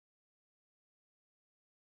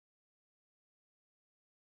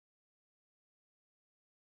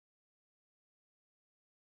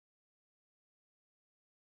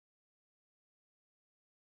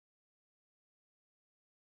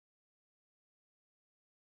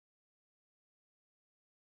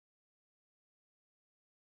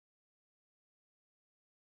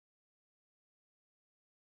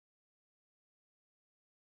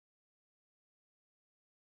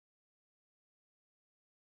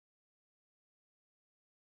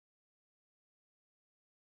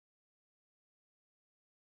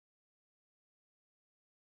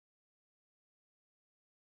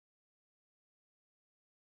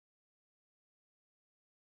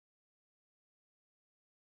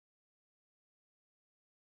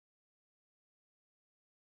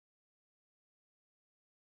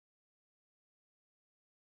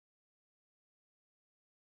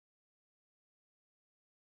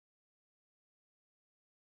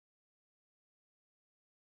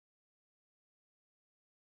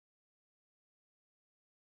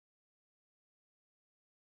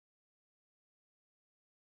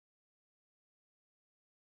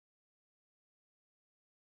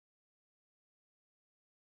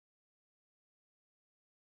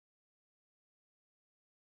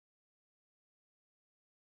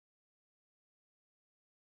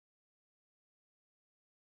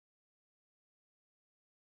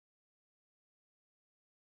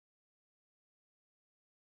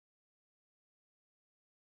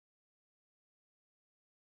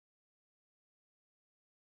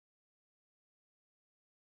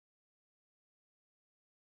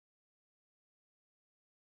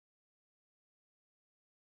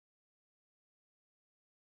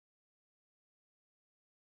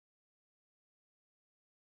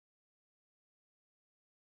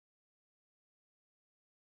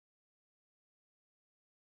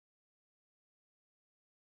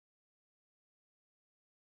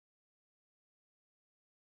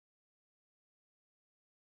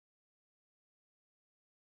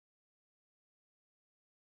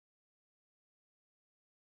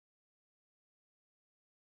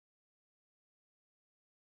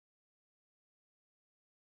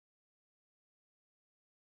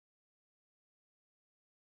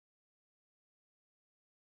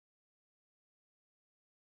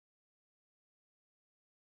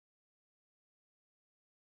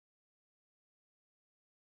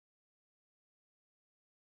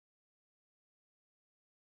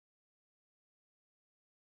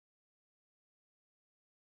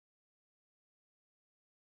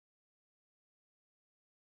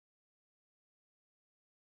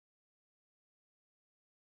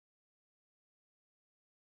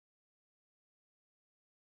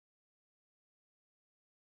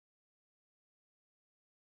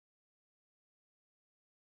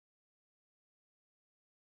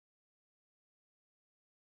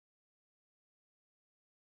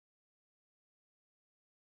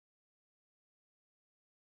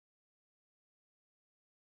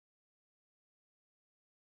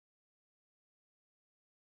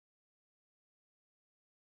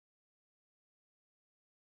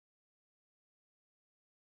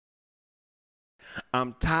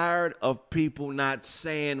I'm tired of people not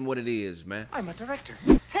saying what it is, man. I'm a director.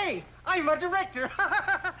 Hey, I'm a director.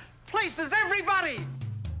 Places everybody.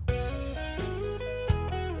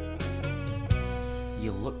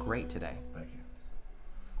 You look great today. Thank you.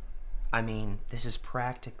 I mean, this is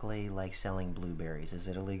practically like selling blueberries. Is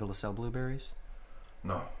it illegal to sell blueberries?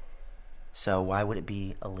 No. So why would it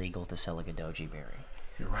be illegal to sell a Godoji berry?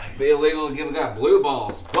 You're right. Be illegal to give a guy blue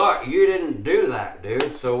balls, but you didn't do that,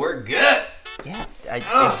 dude, so we're good. Yeah,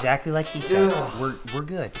 exactly like he said. We're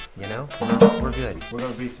good, you know? We're good. We're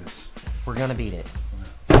gonna beat this. We're gonna beat it.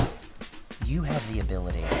 You have the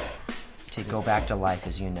ability to go back to life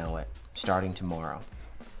as you know it, starting tomorrow.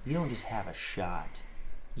 You don't just have a shot.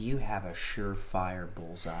 You have a surefire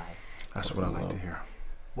bullseye. That's what I like to hear.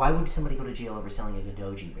 Why would somebody go to jail over selling a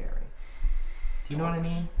Godoji berry? Do you know what I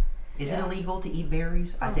mean? Is it illegal to eat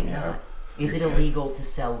berries? I think not. Is it illegal to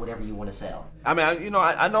sell whatever you want to sell? I mean,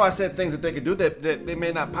 I know I said things that they could do that they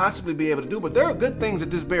may not possibly be able to do, but there are good things that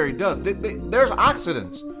this berry does. There's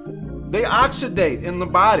oxidants. They oxidate in the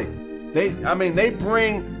body. They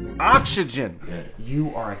bring oxygen. Good.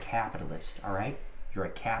 You are a capitalist, all right? You're a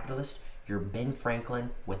capitalist. You're Ben Franklin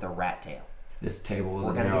with a rat tail. This table is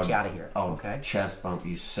We're gonna get you out of here, okay? Chest bump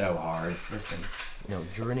you so hard. Listen, no,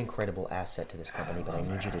 you're an incredible asset to this company, but I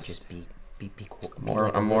need you to just be I'm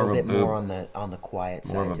more of a boob. more on the quiet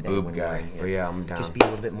side More of a today boob when you're guy, in here. but yeah, I'm down. Just be a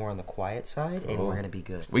little bit more on the quiet side, and we're gonna be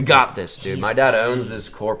good. We got this, dude. He's- My dad owns this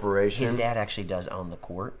corporation. His dad actually does own the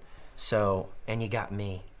court, so and you got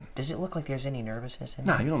me. Does it look like there's any nervousness in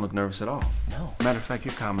Nah, there? you don't look nervous at all. No. Matter of fact,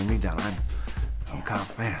 you're calming me down. I'm calm,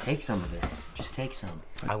 man. Take some of it. Just take some.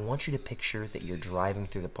 I want you to picture that you're driving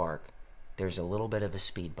through the park. There's a little bit of a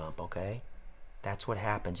speed bump, okay? That's what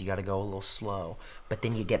happens. You got to go a little slow. But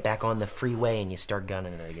then you get back on the freeway and you start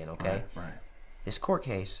gunning it again, okay? Right. This court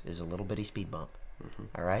case is a little bitty speed bump,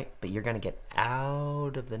 all right? But you're going to get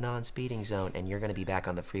out of the non-speeding zone and you're going to be back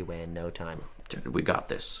on the freeway in no time. Dude, we got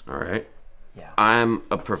this, all right? Yeah. I'm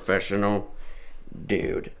a professional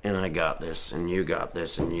dude, and I got this, and you got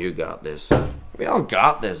this, and you got this. We all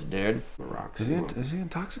got this, dude. Is he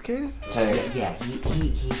intoxicated? Yeah,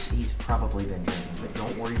 he's probably been drinking, but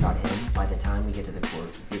don't worry about him. By the time we get to the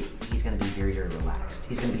court, he's going to be very, very relaxed.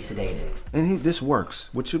 He's going to be sedated. And this works.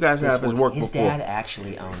 What you guys have has worked His before. dad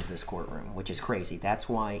actually owns this courtroom, which is crazy. That's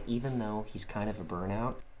why, even though he's kind of a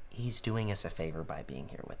burnout, he's doing us a favor by being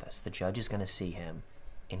here with us. The judge is going to see him,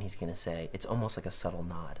 and he's going to say, it's almost like a subtle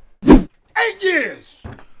nod. 8 years!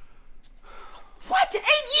 What? 8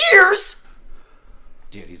 years?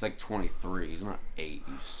 Dude, he's like 23. He's not 8,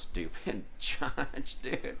 you stupid judge,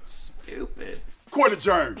 dude. Stupid. Court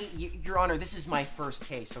adjourned. Your Honor, this is my first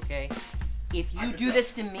case, okay? If you do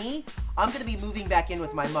this to me, I'm going to be moving back in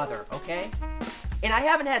with my mother, okay? And I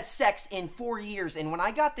haven't had sex in 4 years, and when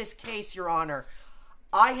I got this case, Your Honor,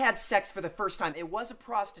 I had sex for the first time. It was a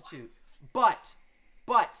prostitute, but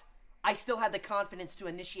I still had the confidence to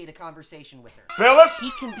initiate a conversation with her. Phyllis?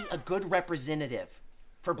 He can be a good representative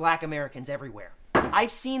for Black Americans everywhere. I've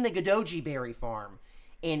seen the Godoji Berry Farm,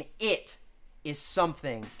 and it is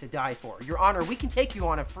something to die for. Your Honor, we can take you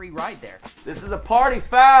on a free ride there. This is a party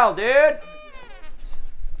foul, dude.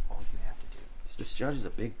 All you have to do is This judge is a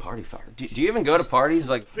big party foul. Do you even go to parties?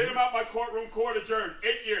 Like, Get him out my courtroom. Court adjourned.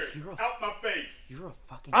 8 years. Out my face. You're a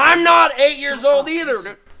fucking... I'm not 8 years old either,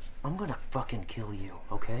 dude. I'm gonna fucking kill you,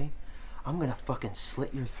 okay? I'm gonna fucking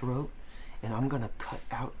slit your throat, and I'm gonna cut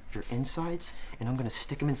out your insides, and I'm gonna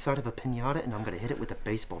stick them inside of a piñata, and I'm gonna hit it with a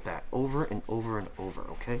baseball bat over and over and over,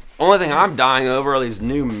 okay? Only thing I'm dying over are these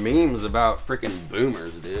new memes about freaking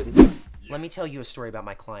boomers, dude. Let me tell you a story about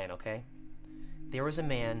my client, okay? There was a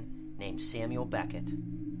man named Samuel Beckett.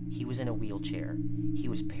 He was in a wheelchair. He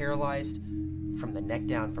was paralyzed from the neck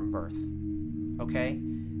down from birth, okay?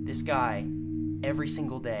 This guy, every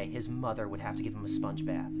single day, his mother would have to give him a sponge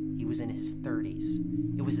bath. He was in his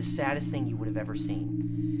 30s. It was the saddest thing you would have ever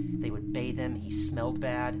seen. They would bathe him. He smelled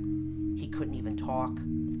bad. He couldn't even talk.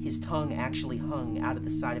 His tongue actually hung out of the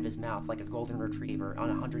side of his mouth like a golden retriever on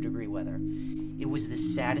 100-degree weather. It was the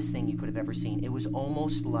saddest thing you could have ever seen. It was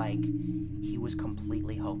almost like he was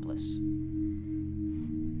completely hopeless.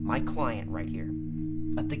 My client right here,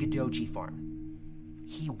 at the Godoji farm,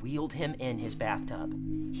 he wheeled him in his bathtub.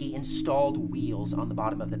 He installed wheels on the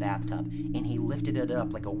bottom of the bathtub, and he lifted it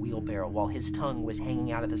up like a wheelbarrow while his tongue was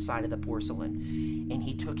hanging out of the side of the porcelain. And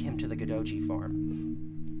he took him to the Godoji farm,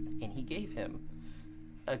 and he gave him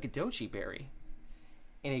a Godoji berry,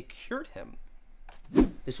 and it cured him.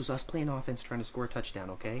 This was us playing offense, trying to score a touchdown,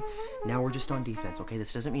 okay? Now we're just on defense, okay?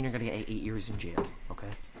 This doesn't mean you're gonna get 8 years in jail, okay?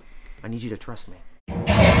 I need you to trust me.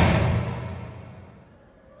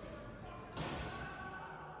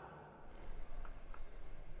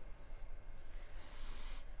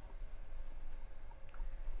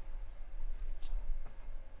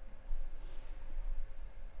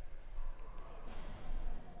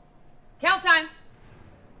 Count time.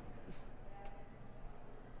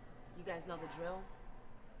 You guys know the drill?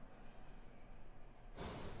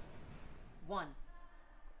 1,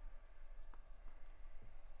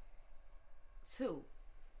 2.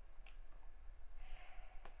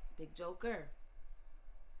 Big Joker.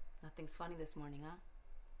 Nothing's funny this morning, huh?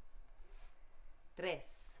 3.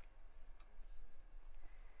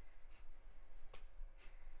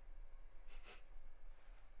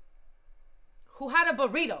 Who had a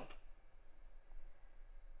burrito?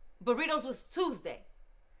 Burritos was Tuesday.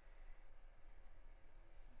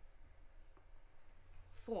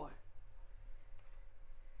 4,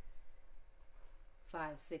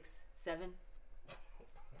 5, 6, 7.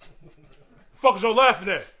 Fuck is y'all laughing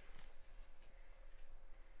at?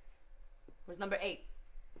 Where's number 8?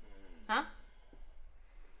 Huh?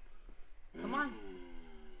 Come on.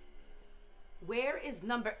 Where is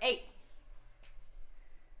number 8?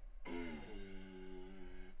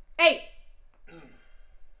 8.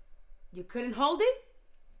 You couldn't hold it?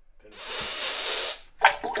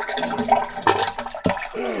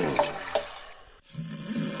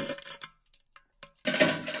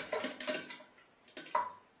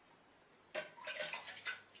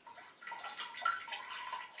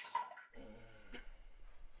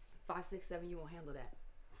 Five, 6, 7, you won't handle that.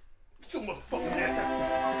 You motherfucking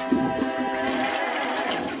ass.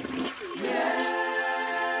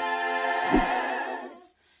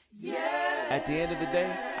 At the end of the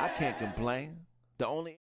day, I can't complain. The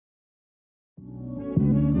only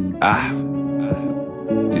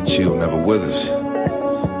They chill never with us.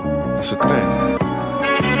 That's a thing.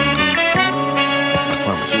 I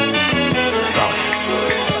promise you.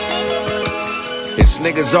 It's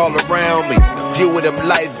niggas all around me. Few of them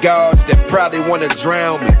lifeguards that probably wanna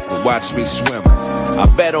drown me, but watch me swim. I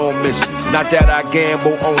bet on misses. Not that I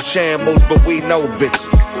gamble on shambles, but we know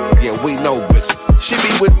bitches. Yeah, we know bitches. She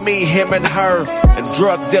be with me, him and her, and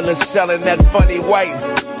drug dealers selling that funny white.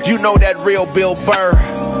 You know that real Bill Burr.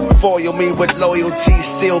 Foil me with loyalty,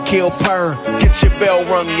 still kill purr. Get your bell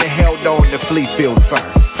rung, you held on to Fleetfield fur.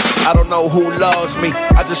 I don't know who loves me,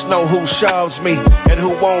 I just know who shoves me, and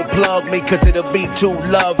who won't plug me, cause it'll be too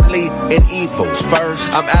lovely. And evil's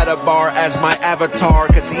first. I'm at a bar as my avatar,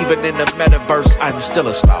 cause even in the metaverse, I'm still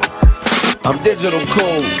a star. I'm digital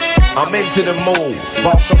cool, I'm into the move.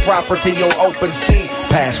 Bought some property on OpenSea,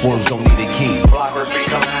 passwords don't need a key. Bloggers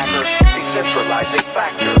become hackers, decentralizing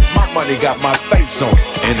factors. My money got my face on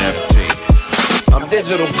NFT. I'm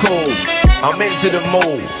digital cool, I'm into the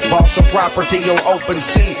move. Bought some property on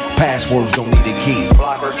OpenSea, passwords don't need a key.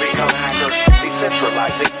 Bloggers become hackers,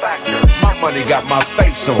 decentralizing factors. My money got my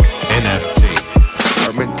face on NFT.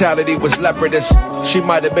 Her mentality was leopardess. She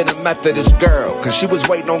might have been a Methodist girl, cause she was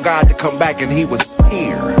waiting on God to come back and he was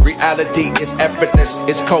here. Reality is effortless,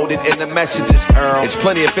 it's coded in the messages, Earl. It's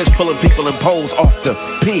plenty of fish pulling people in poles off the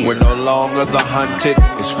pier. We're no longer the hunted,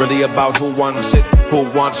 it's really about who wants it. Who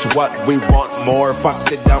wants what we want more, fuck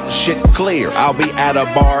the dumb shit clear. I'll be at a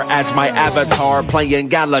bar as my avatar playing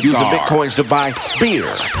Galaga, using bitcoins to buy beer.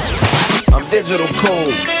 I'm digital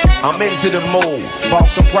cool, I'm into the move. Bought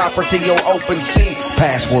some property on OpenSea,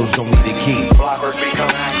 passwords don't need a key. Bloggers become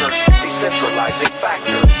hackers, decentralizing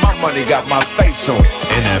factors. My money got my face on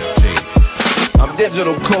NFT. I'm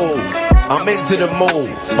digital cool, I'm into the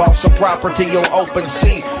move. Bought some property on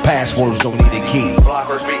OpenSea, passwords don't need a key.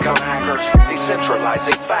 Bloggers become hackers,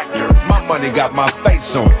 decentralizing factors. My money got my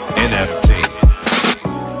face on NFT.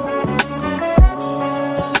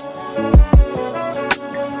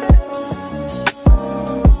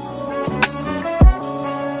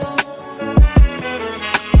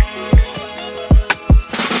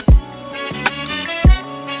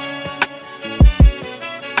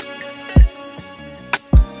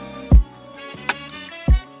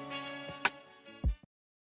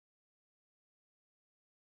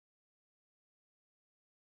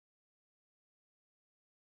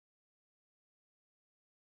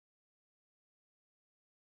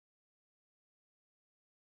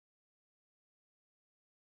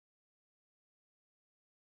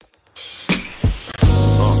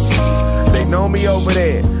 know me over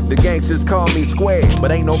there. The gangsters call me square,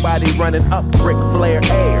 but ain't nobody running up Ric Flair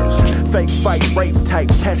airs. Fake fight, rape type,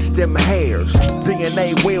 test them hairs.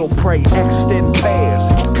 DNA will pray, X'd in pairs.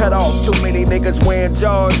 Cut off too many niggas wearing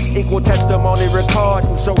Jordans. Equal testimony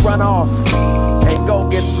recording, so run off and go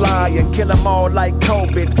get fly and kill them all like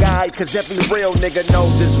COVID guy. Cause every real nigga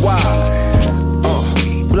knows it's why.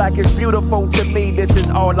 Black is beautiful to me, this is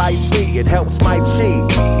all I see. It helps my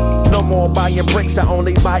cheek. No more buying bricks, I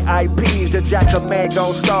only buy IPs. The jack of man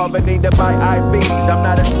gon' starve and need to buy IVs. I'm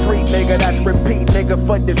not a street nigga, that's repeat nigga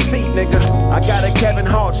for defeat nigga. I got a Kevin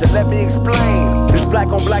Hart, so let me explain. This Black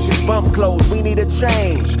on black is bump clothes, we need a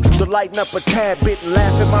change. So lighten up a tad bit and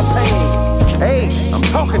laugh at my pain. Hey, I'm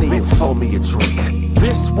talking to you. Bitch, pour me a drink.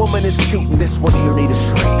 This woman is cute and this one here need a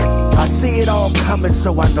shrink. I see it all coming,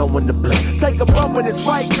 so I know when to blink. Take a bump with this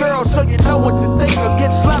white girl, so you know what to think. Or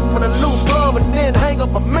get slapped with a loose glove and then hang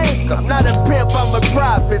up a mink. I'm not a pimp, I'm a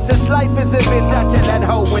prophet. Since life is a bitch, I tell that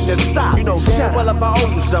hoe when to stop. You know damn well if I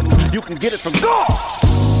owe you something, you can get it from God.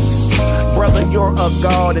 Brother, you're a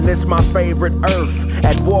god and it's my favorite earth.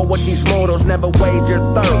 At war with these mortals, never wage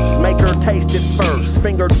your thirst. Make her taste it first.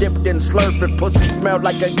 Finger dipped and slurp. If pussy smelled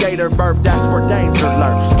like a gator burp, that's where danger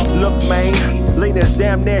lurks. Look, man, Lena's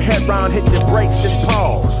damn near head round, hit the brakes, just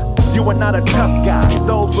pause. You are not a tough guy.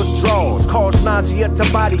 Those withdrawals cause nausea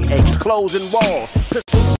to body aches, closing walls.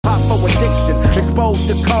 Pistols pop for addiction, exposed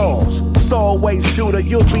to cause. Throwaway shooter,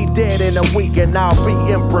 you'll be dead in a week and I'll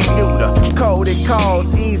be in Bermuda. Coded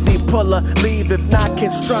calls, easy puller, leave if not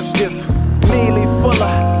constructive. Neely Fuller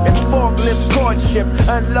and forklift courtship.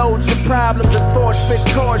 Unload your problems and force fit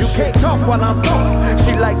chords. You can't talk while I'm talking.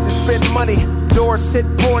 She likes to spend money. Dorset,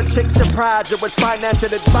 poor chick, surprise her with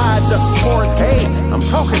financial advisor. Mortgage, I'm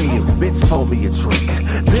talking to you. Bitch, pour me a drink.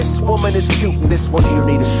 This woman is cute and this one here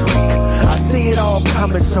need a shrink. I see it all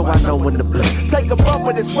coming, so I know when to blink. Take a bump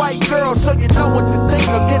with this white girl, so you know what to think.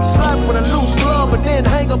 Or get slapped with a loose glove and then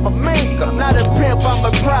hang up a mink. I'm not a pimp, I'm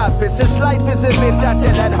a prophet. Since life is a bitch, I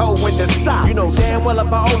tell that hoe when to stop. You know damn well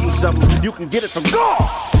if I owe you something, you can get it from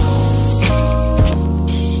God.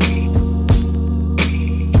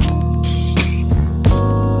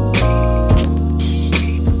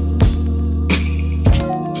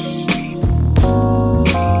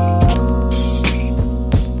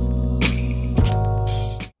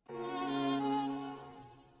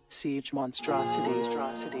 Siege monstrosities.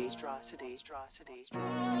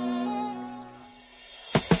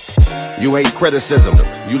 You hate criticism.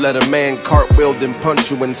 You let a man cartwheel and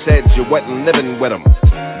punch you and said you wasn't living with him.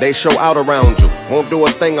 They show out around you, won't do a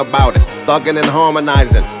thing about it. Thugging and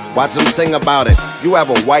harmonizing, watch them sing about it. You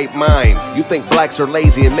have a white mind. You think blacks are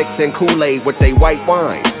lazy and mixing Kool-Aid with they white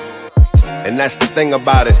wine. And that's the thing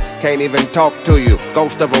about it, can't even talk to you.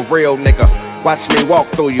 Ghost of a real nigga, watch me walk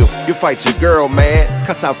through you. You fight your girl, man,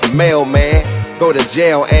 cuss out the mailman. Go to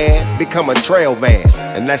jail and become a trail van.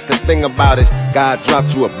 And that's the thing about it, God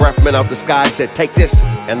dropped you a breath mint out the sky, said take this,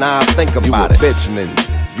 and I'll think about it. You a bitch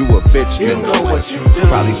ninja, you a bitch ninja. You know what you do.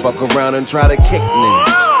 Probably fuck around and try to kick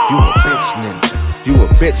ninjas. You a bitch ninja, you a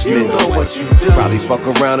bitch ninja. You know what you do. Probably fuck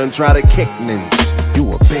around and try to kick ninjas.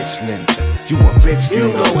 You a bitch ninja, you a bitch ninja. You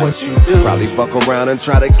know what you do. Probably fuck around and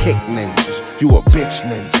try to kick ninjas. You a bitch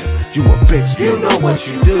ninja, you a bitch ninja. You know what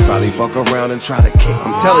you do. Probably fuck around and try to kick.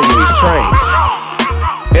 I'm telling you, he's trained.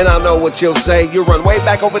 And I know what you'll say. You run way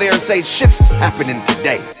back over there and say shit's happening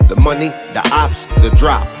today. The money, the ops, the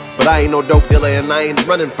drop. But I ain't no dope dealer and I ain't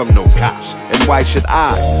running from no cops. And why should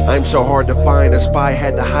I? I'm so hard to find. A spy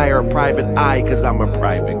had to hire a private eye, cause I'm a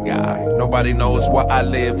private guy. Nobody knows where I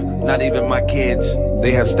live, not even my kids.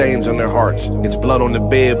 They have stains on their hearts, it's blood on the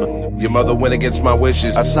bib. Your mother went against my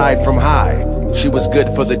wishes. Aside from high, she was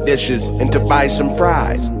good for the dishes and to buy some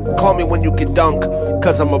fries. Call me when you can dunk,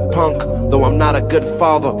 cause I'm a punk. Though I'm not a good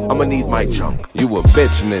father, I'ma need my chunk. You a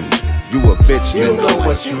bitch ninja, you a bitch ninja. You know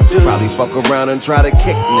what you do. Probably fuck around and try to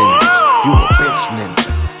kick ninjas. You a bitch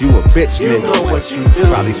ninja, you a bitch ninja. You know what you do.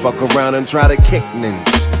 Probably fuck around and try to kick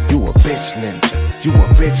ninjas. You a bitch ninja, you a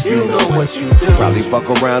bitch ninja. You know what you do. Probably fuck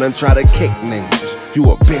around and try to kick ninjas. You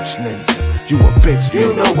a bitch ninja, you a bitch ninja.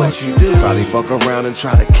 You know what you do. Probably fuck around and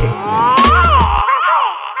try to kick ninjas.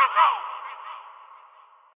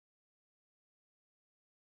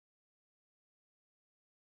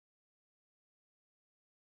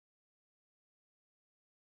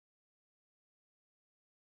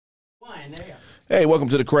 Hey, welcome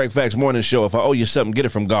to the Craig Facts Morning Show. If I owe you something, get it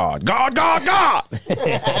from God. God, God, God!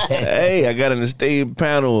 Hey, I got an esteemed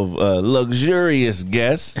panel of luxurious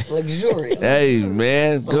guests. Luxurious. Hey,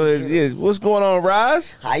 man. Go ahead. Yeah. What's going on,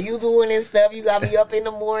 Roz? How you doing and stuff? You got me up in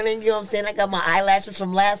the morning. You know what I'm saying? I got my eyelashes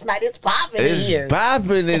from last night. It's popping in here. It's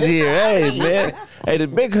popping in here. Hey, man. Hey, the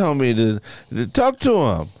big homie, talk to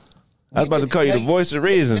him. I was about to call you the voice of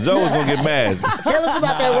reason. Zoe was going to get mad. Tell us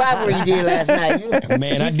about that robbery you did last night.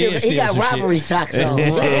 Man, I did. He got robbery socks on.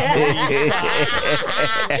 He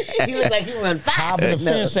look like he run fast. Hopping the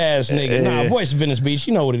fence ass nigga. Nah, voice of Venice Beach.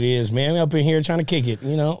 You know what it is, man. We up in here trying to kick it,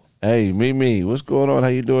 you know. Hey, Mimi. What's going on? How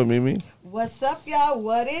you doing, Mimi? What's up, y'all?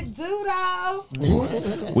 What it do, though?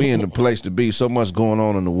 We in the place to be. So much going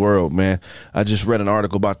on in the world, man. I just read an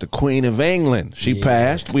article about the Queen of England. She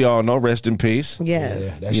passed. We all know. Rest in peace. Yes.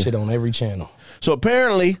 Yeah, that shit on every channel. So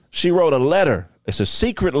apparently, she wrote a letter It's a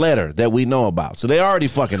secret letter that we know about. So they already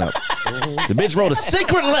fucking up. The bitch wrote a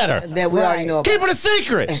secret letter that we already know about. Keep it a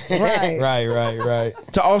secret. Right.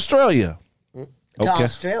 To Australia. To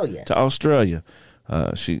Australia. To Australia.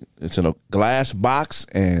 It's in a glass box,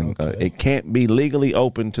 and it can't be legally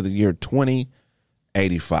opened to the year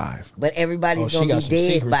 2085. But everybody's gonna be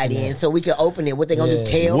dead by then, so we can open it. What they gonna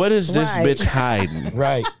do? Tell? What is this bitch hiding?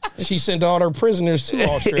 Right. She sent all her prisoners to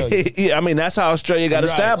Australia. Yeah, I mean that's how Australia got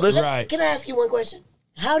established. Can I ask you one question?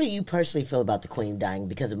 How do you personally feel about the Queen dying?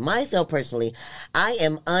 Because myself personally, I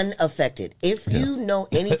am unaffected. If you know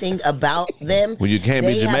anything about them, well, you can't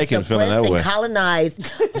be Jamaican feeling that way. They colonized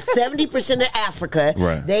 70% of Africa.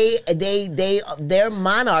 Right. Their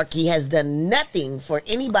monarchy has done nothing for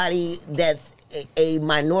anybody that's a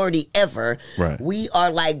minority ever. Right. We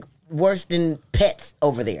are like worse than pets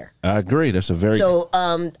over there. I agree. That's a very I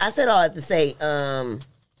said all that to say.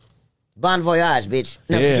 Bon voyage, bitch.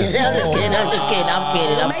 No, I'm just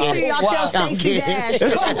kidding. Make sure y'all tell Stacey Dash.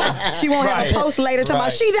 She won't have a post later talking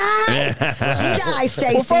about she died. She died,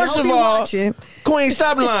 Stacey. Well, first of all, Queen,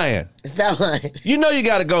 stop lying. Stop lying. You know you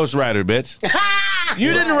got a ghostwriter, bitch.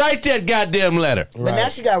 You didn't write that goddamn letter. But now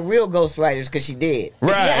she got real ghostwriters because she did.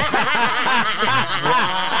 Right.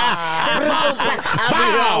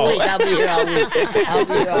 I'll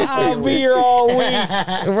be here all week.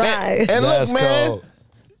 Right. And look, man.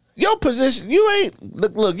 Your position, you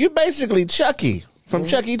ain't look. You basically Chucky from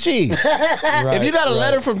Chuck E. Cheese. If you got a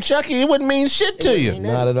letter from Chucky, it wouldn't mean shit to you.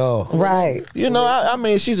 Not at all. Right. You know, I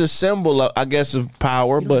mean, she's a symbol, of, I guess, of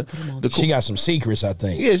power, but she got some secrets, I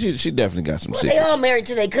think. Yeah, she definitely got some secrets. They all married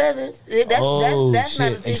to their cousins. That's not a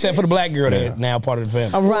secret. Except for the black girl that's now part of the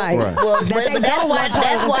family. Right. Well, but that's why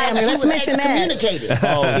she was excommunicated.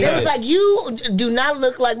 It was like, you do not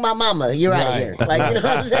look like my mama. You're out of here. Like, you know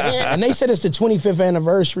what I'm saying? And they said it's the 25th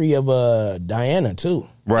anniversary of Diana, too.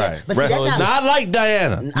 Right. But see, that's how I like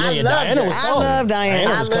Diana. I love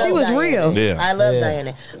Diana. She was real. Yeah. I love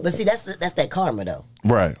Diana. But see, that's that karma, though.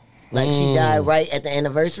 Right. Like she died right at the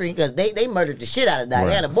anniversary because they murdered the shit out of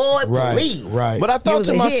Diana. Boy, please. Right. But I thought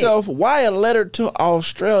to myself, why a letter to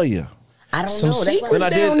Australia? I don't know. That's secrets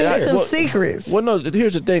down there. Some secrets. Well, no,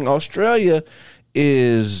 here's the thing. Australia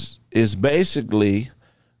is basically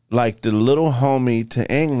like the little homie to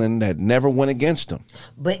England that never went against them.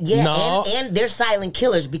 But yeah, and they're silent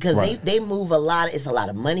killers because they move a lot. It's a lot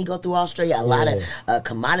of money go through Australia. A lot of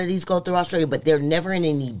commodities go through Australia, but they're never in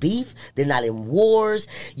any beef. They're not in wars.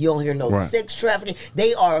 You don't hear no sex trafficking.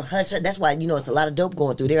 They are hush. That's why, you know, it's a lot of dope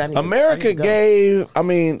going through there.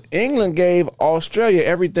 England gave Australia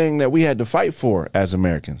everything that we had to fight for as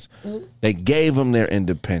Americans. Mm-hmm. They gave them their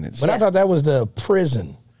independence. But I thought that was the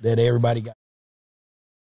prison that everybody got.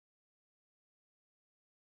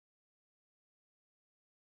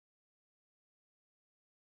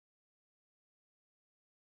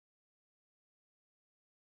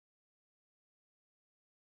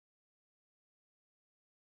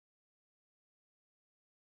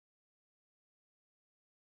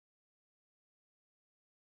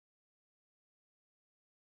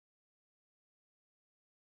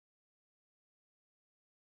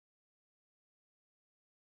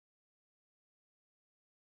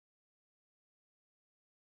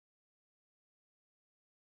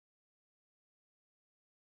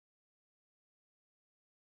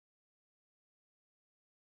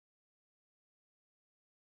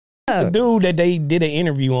 The dude that they did an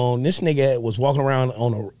interview on, this nigga was walking around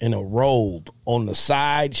in a robe on the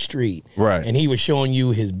side street. Right. And he was showing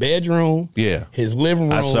you his bedroom, his living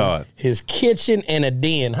room, I saw it. his kitchen, and a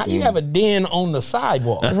den. How you have a den on the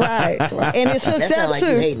sidewalk? Right. And it's hooked up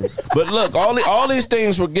too. But look, all these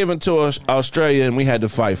things were given to us, Australia, and we had to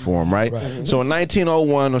fight for them, right? So in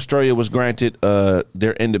 1901, Australia was granted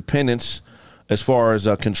their independence as far as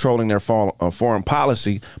controlling their foreign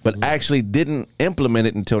policy, but actually didn't implement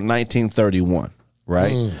it until 1931,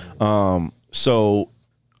 right? So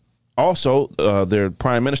also their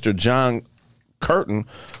Prime Minister, John Curtin,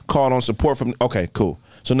 called on support from, okay, cool.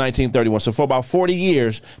 So 1931. So for about 40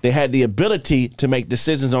 years, they had the ability to make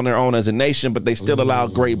decisions on their own as a nation, but they still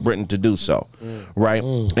allowed Great Britain to do so, right?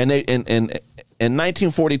 And they in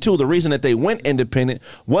 1942, the reason that they went independent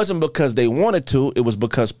wasn't because they wanted to, it was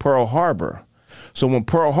because Pearl Harbor. So when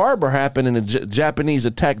Pearl Harbor happened and the Japanese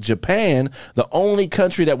attacked Japan, the only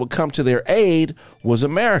country that would come to their aid was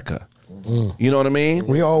America. You know what I mean?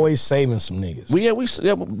 We always saving some niggas. We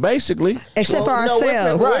basically. Except for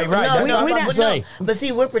ourselves. Right. But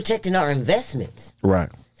see, we're protecting our investments. Right.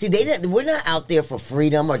 See, we're not out there for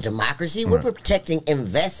freedom or democracy. We're protecting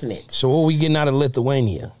investments. So what we getting out of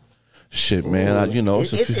Lithuania? Shit, man.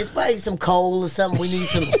 It's probably some coal or something. We need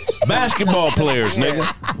some Basketball players,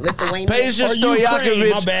 nigga. Lithuania. Peja Or Ukraine,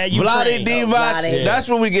 Stojakovic, my bad, Vlade Ukraine. Divac. Vlade. That's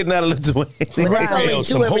what we getting out of Lithuania. But that's only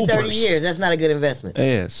Some 2 every 30 hoopers. years. That's not a good investment.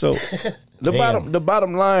 Yeah, so the Damn.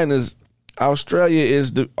 bottom line is Australia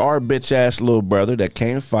is our bitch ass little brother that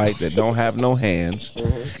can't fight, that don't have no hands,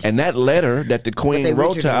 and that letter that the they Queen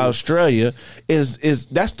wrote richer to than you. Australia is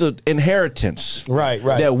that's the inheritance, Right.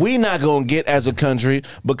 that we not gonna get as a country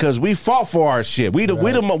because we fought for our shit. We the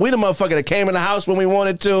motherfucker that came in the house when we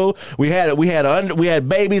wanted to. We had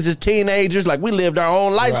babies as teenagers, like we lived our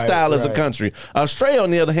own lifestyle as a right. country. Australia,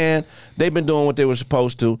 on the other hand, they've been doing what they were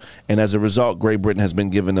supposed to, and as a result, Great Britain has been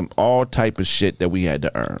giving them all type of shit that we had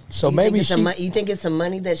to earn. So You maybe think it's some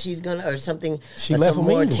money that she's gonna, or something, She or left some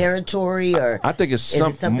from more England. territory, or I think it's is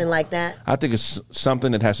it something like that? I think it's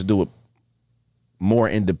something that has to do with more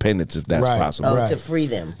independence, if that's Right. possible. Oh, Right. to free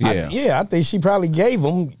them. Yeah. I think she probably gave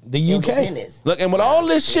them the UK. Independence. Look, and with all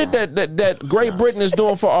this shit that Great Britain is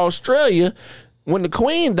doing for Australia, when the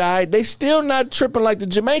Queen died, they still not tripping like the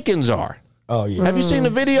Jamaicans are. Oh yeah. Have you seen the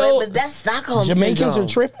video? But that's Stockholm Jamaicans syndrome. are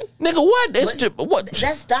tripping. Nigga, what? It's what?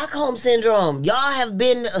 That's Stockholm syndrome. Y'all have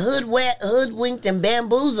been hoodwinked, and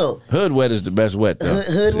bamboozled. Hood wet is the best wet though.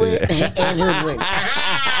 Hoodwinked and hoodwinked.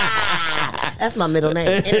 That's my middle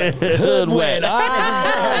name. Hood wet.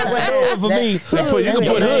 Well, for me, You can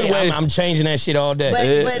put hood wet. I'm changing that shit all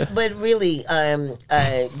day. But really,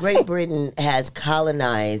 Great Britain has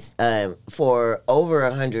colonized for over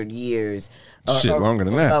 100 years. Shit, longer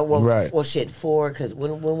than that. Right. Well, shit, because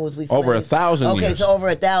when was we Over slaves? 1,000 Okay, years. so over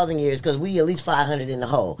 1,000 years, because we at least 500 in the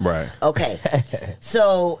hole. Right. Okay.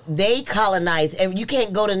 So they colonized, and you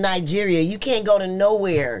can't go to Nigeria. You can't go to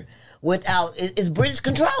nowhere without, it's British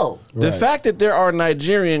control. The fact that there are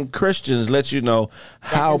Nigerian Christians lets you know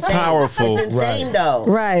how That's insane. powerful. That's insane, though.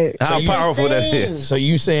 Right. How So powerful that insane. is. So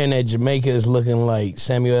you saying that Jamaica is looking like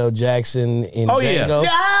Samuel L. Jackson in Oh, yeah. Django?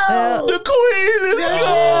 No! The Queen is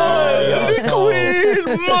gone. The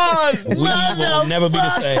Queen, man. We will never be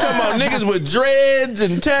the same. Come on, niggas with dreads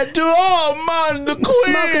and tattoo. Oh man, the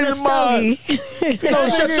Smoking a Queen, man. stogie. You know,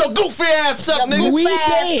 shut your goofy ass up, nigga. We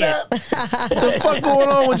dead. The fuck going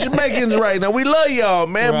on with Jamaicans right now? We love y'all,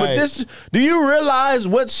 man. But Right. this, do you realize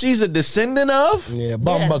what she's a descendant of? Yeah,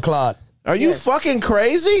 Bumba Clot. Are you Yes. fucking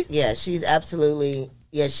crazy? Yeah, she's absolutely.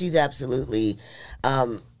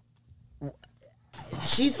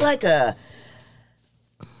 She's like a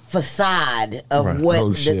facade of Right. what,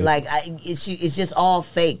 Oh, shit. it's just all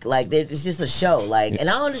fake. Like it's just a show. Like, and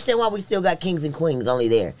I don't understand why we still got kings and queens only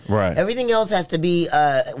there. Right. Everything else has to be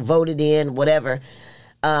voted in, whatever.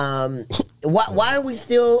 Why are we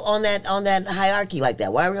still on that hierarchy like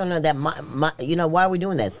that? Why are we on that? Why are we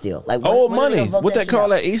doing that still? Like Old when are they money. gonna vote What they shit call out?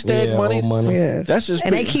 that Easter egg Yeah, money? old money. Yes. That's just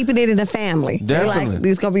and they pe- keeping it in the family. They're Definitely. like,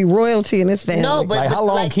 there's gonna be royalty in this family. No, but Like, how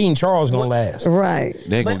long King Charles gonna last? right.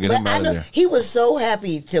 They ain't gonna get him I out of know there. he was so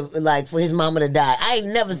happy to for his mama to die. I ain't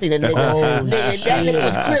never seen a nigga. That nigga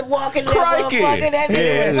was crip walking that Crikey. motherfucker. That nigga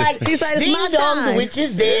Yeah. was like, He said, "It's ding my dong, the time." witch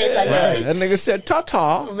is dead. Like, Right. That nigga said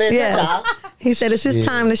ta-ta. man, Yes. ta-ta. He said it's his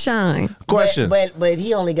time to shine. Question. But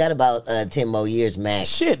he only got about 10 more years max.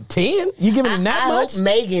 Shit, 10? You giving him that I much? hope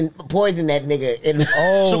Megan poisoned that nigga.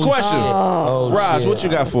 So question. Oh, Roz, shit. what you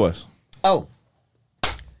got for us?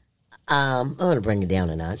 I'm gonna bring it down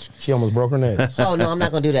a notch. She almost broke her neck. Oh no, I'm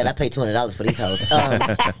not gonna do that. I paid $200 for these hoes.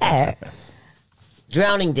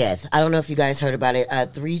 Drowning death. I don't know if you guys heard about it.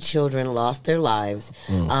 3 children lost their lives.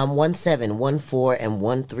 1 7, 1 4, and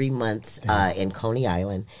 1 3 months in Coney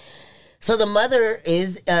Island. So the mother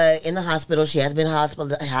is in the hospital. She has been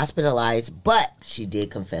hospitalized, but she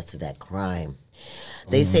did confess to that crime.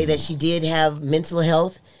 They say that she did have mental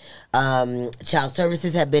health. Child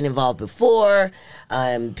services have been involved before.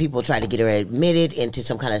 People tried to get her admitted into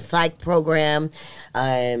some kind of psych program.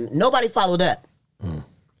 Nobody followed up.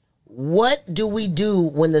 What do we do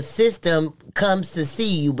when the system comes to see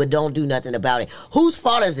you but don't do nothing about it? Whose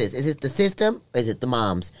fault is this? Is it the system or is it the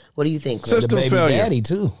moms? What do you think, Cliff? System baby failure. daddy,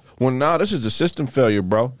 too. Well, no, this is a system failure,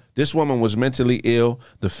 bro. This woman was mentally ill.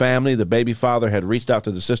 The family, the baby father, had reached out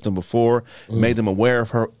to the system before, made them aware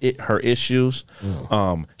of her issues.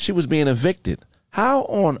 She was being evicted. How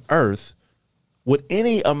on earth would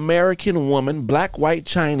any American woman, black, white,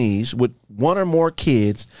 Chinese, with 1 or more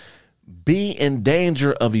kids, be in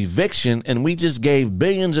danger of eviction? And we just gave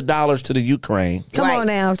billions of dollars to the Ukraine. Come on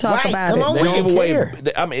now, talk about it. We give don't away. care.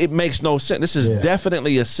 I mean, it makes no sense. This is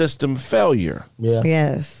definitely a system failure. Yeah.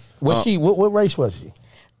 Yes. Was she? What race was she?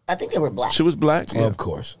 I think they were black. She was black. Of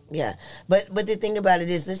course. Yeah, but the thing about it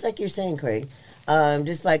is, just like you're saying, Craig,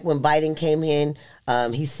 Just like when Biden came in,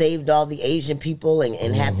 he saved all the Asian people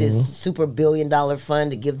and had this super $1 billion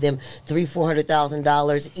fund to give them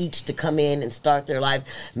 $300,000-$400,000 each to come in and start their life.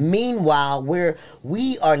 Meanwhile,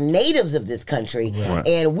 we are natives of this country,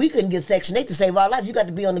 and we couldn't get Section 8 to save our life. You got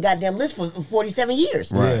to be on the goddamn list for 47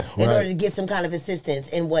 years in order to get some kind of assistance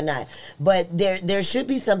and whatnot. But there should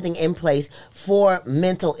be something in place for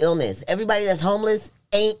mental illness. Everybody that's homeless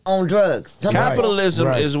ain't on drugs. Capitalism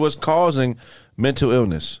is what's causing mental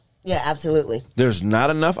illness. Yeah, absolutely. There's not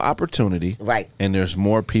enough opportunity. Right. And there's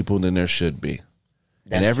more people than there should be.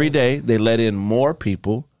 And every day they let in more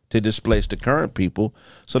people to displace the current people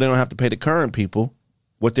so they don't have to pay the current people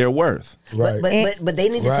what they're worth. Right. But they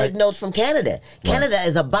need to take notes from Canada. Canada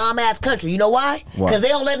is a bomb-ass country. You know why? Because they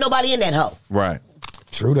don't let nobody in that hoe. Right.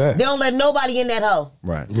 True that. They don't let nobody in that hoe.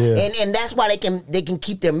 Right. Yeah. And that's why they can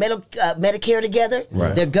keep their Medicare together.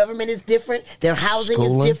 Right. Their government is different. Their housing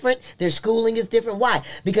is different. Their schooling is different. Why?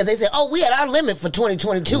 Because they say, we had our limit for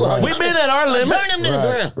 2022. Right. We've been at our limit. Turn them niggas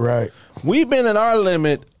around. Right. We've been at our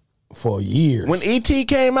limit for years. When E.T.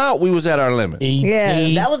 came out, we was at our limit. Yeah,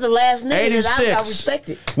 that was the last nigga 86. that I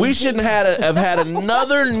respected. We shouldn't have had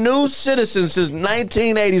another new citizen since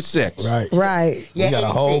 1986. Right. Yeah, we got a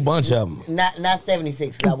whole bunch of them. Not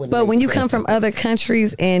 76. But when you come from other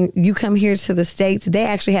countries and you come here to the States, they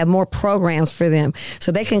actually have more programs for them.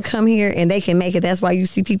 So they can come here and they can make it. That's why you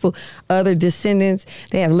see people, other descendants,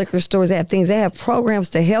 they have liquor stores, they have things. They have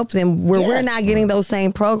programs to help them where we're not getting those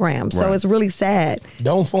same programs. So it's really sad.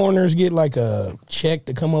 Don't foreigners get like a check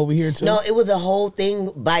to come over here too? No, it was a whole thing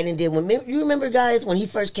Biden did. You remember, guys, when he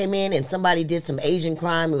first came in and somebody did some Asian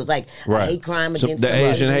crime? It was like a hate crime against the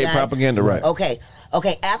Asian hate guy. propaganda, right? Okay.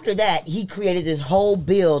 After that, he created this whole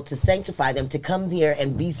bill to sanctify them to come here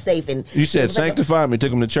and be safe. And you said sanctify me,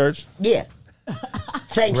 took them to church? Yeah.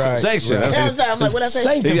 Sanction. Right. Sanction. Right. I'm sorry, I'm like, what I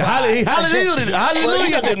say? Hallelujah,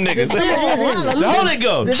 hallelujah, them niggas. The Holy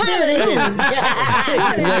Ghost. The Spirit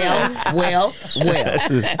is well.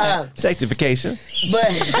 Sanctification.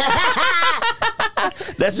 But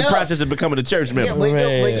that's the process of becoming a church member. But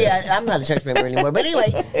I'm not a church member anymore. But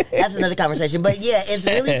anyway, that's another conversation. But yeah, it's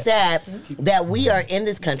really sad that we are in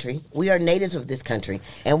this country. We are natives of this country,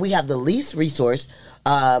 and we have the least resource,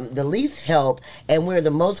 the least help, and we're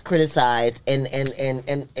the most criticized. And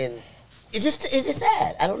it's just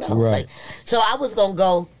sad. I don't know. Right. So I was gonna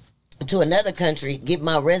go to another country, get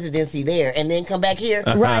my residency there, and then come back here.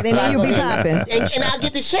 Right, and then you'll be popping. And I'll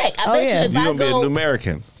get the check. I bet you if You're I going to be go... a new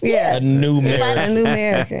American. Yeah. A new American. A new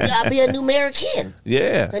American. I'll be a new American.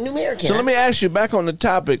 Yeah. A new American. So let me ask you, back on the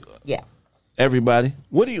topic, everybody,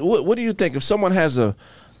 what do you think if someone has a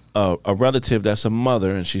relative that's a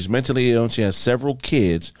mother and she's mentally ill and she has several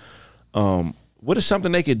kids, what is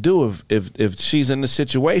something they could do if she's in this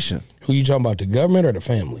situation? Who you talking about, the government or the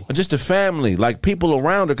family? Just the family, like people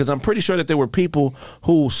around her, because I'm pretty sure that there were people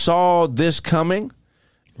who saw this coming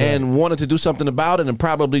and wanted to do something about it and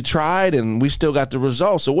probably tried, and we still got the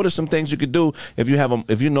results. So what are some things you could do if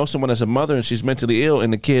you know someone that's a mother and she's mentally ill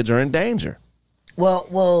and the kids are in danger?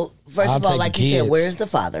 Well, first of all, like you said, where's the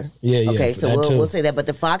father? Yeah. Okay, so we'll say that. But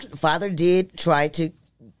the father did try to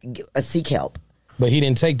seek help. But he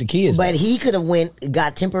didn't take the kids. But he could have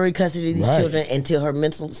got temporary custody of these children until her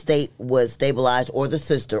mental state was stabilized, or the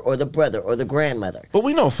sister, or the brother, or the grandmother. But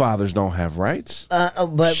we know fathers don't have rights.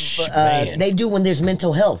 But they do when there's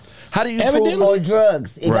mental health. How do you prove? Or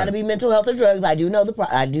drugs? It got to be mental health or drugs. I do know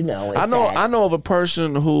I do know. I know of a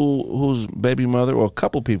person whose baby mother, or a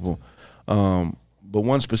couple people, but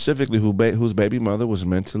one specifically whose baby mother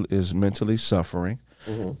is mentally suffering,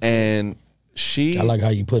 and I like how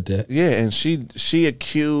you put that. Yeah, and she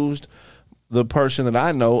accused the person that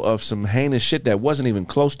I know of some heinous shit that wasn't even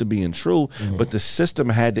close to being true, but the system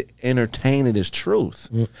had to entertain it as truth.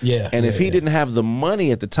 Yeah. And if he didn't have the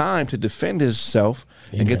money at the time to defend himself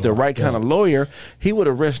and get the right kind of lawyer, he would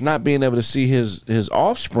have risked not being able to see his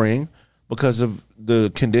offspring because of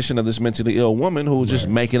the condition of this mentally ill woman who was just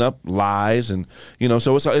making up lies. And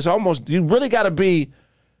so it's almost, you really got to be,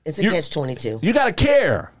 it's a catch-22. You got to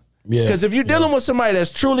care. Yeah. Because if you're dealing with somebody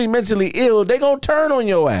that's truly mentally ill, they're going to turn on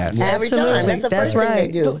your ass. Every time. That's the first thing they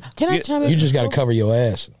do. Can I chime in? You just got to cover your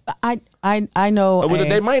ass. I know.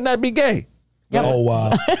 They might not be gay. Yep. Oh,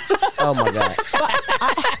 wow. Oh, my God.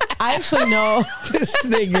 I actually know. This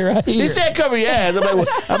nigga right here. He said cover your ass.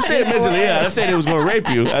 I'm saying mentally ill. I said it was going to rape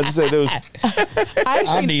you. I just said it was.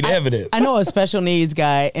 I need evidence. I know a special needs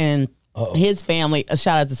guy, and His family, a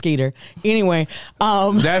shout out to Skeeter. Anyway,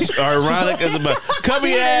 that's ironic as about. Cover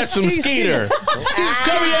your ass from Skeeter.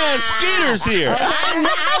 Cover your ass, Skeeter's here.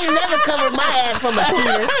 I ain't never covered my ass from a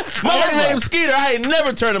Skeeter. My name's Skeeter. I ain't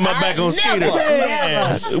never turning my back on Skeeter.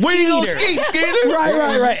 Where you gonna skeet, Skeeter?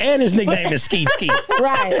 Right. And his nickname is Skeet.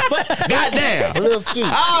 Right. Goddamn. Little Skeet.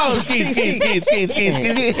 Oh, Skeet.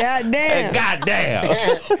 Goddamn.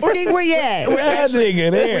 Skeet, where you at? That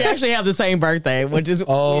nigga there. We actually have the same birthday, which is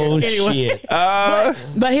weird. Shit.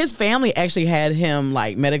 But his family actually had him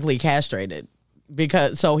like medically castrated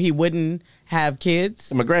because so he wouldn't have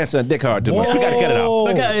kids. My grandson dick hard too much. We gotta cut it out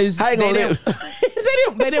because they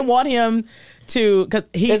didn't want him to because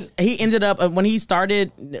he ended up when he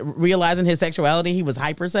started realizing his sexuality, he was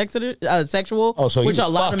hypersexual. Oh, so which a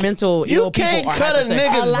lot of mental ill people are. You can't cut a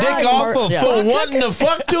nigga's dick off for wanting to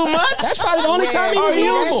fuck too much. That's probably the only time he was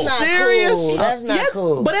normal. That's serious? Cool. That's not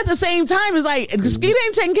cool. But at the same time, it's like Skeet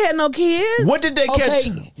ain't taking care of no kids. What did they catch?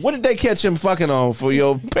 What did they catch him fucking on for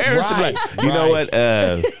your parents? To be like, you know what?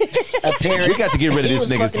 A parrot. We got to get rid of this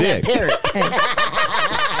nigga's dick.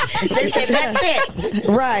 They said that's it.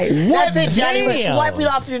 Right. That's it, Johnny. Damn. Swipe it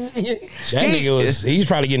off your. That nigga he's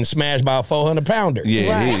probably getting smashed by a 400-pounder.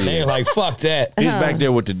 Yeah, Right. They're like, fuck that. He's back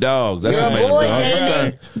there with the dogs. That's You're what a made boy, him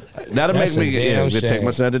Damon. That'll That's make me a damn take shame.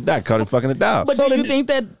 my son to the doc. Caught him fucking the dog. But do you think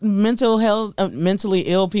that mental health, mentally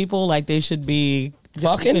ill people, like they should be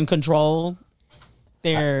fucking in control?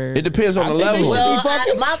 It depends on the level. Well,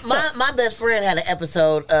 my best friend had an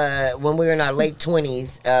episode when we were in our late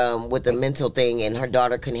 20s with the mental thing, and her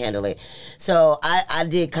daughter couldn't handle it. So I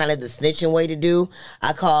did kind of the snitching way to do.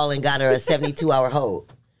 I called and got her a 72-hour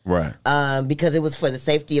hold. Right. Because it was for the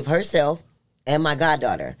safety of herself and my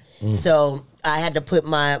goddaughter. So I had to put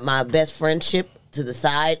my best friendship to the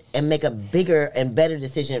side and make a bigger and better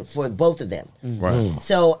decision for both of them. Right.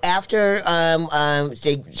 So after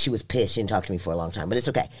she was pissed. She didn't talk to me for a long time, but it's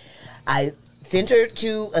okay. I sent her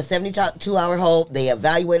to a 72-hour hold. They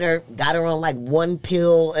evaluated her, got her on like one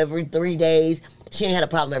pill every 3 days. She ain't had a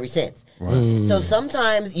problem ever since. Right. So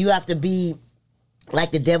sometimes you have to be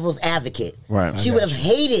like the devil's advocate. Right. She would have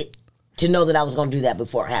hated to know that I was going to do that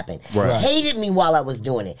before it happened. Right. Hated me while I was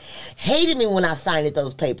doing it. Hated me when I signed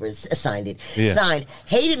those papers. Signed.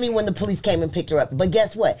 Hated me when the police came and picked her up. But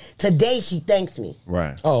guess what? Today she thanks me.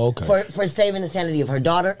 Right. Oh, okay. For saving the sanity of her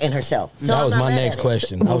daughter and herself. So That was I'm not my mad next at it.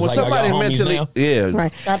 question. I was like, somebody I got homies mentally, now? yeah.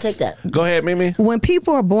 Right. I'll take that. Go ahead, Mimi. When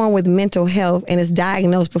people are born with mental health and is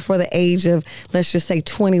diagnosed before the age of, let's just say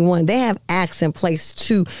 21, they have acts in place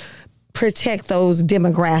to protect those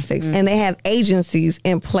demographics, and they have agencies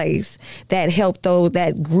in place that help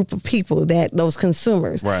that group of people, those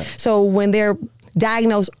consumers. Right. So when they're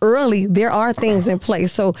diagnosed early, there are things in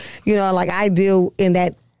place. So, like I deal in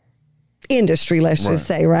that industry, let's just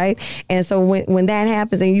say, right? And so when that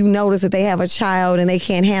happens and you notice that they have a child and they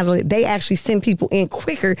can't handle it, they actually send people in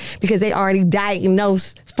quicker because they already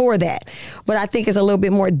diagnosed for that. But I think it's a little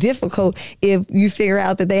bit more difficult if you figure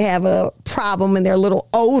out that they have a problem and they're a little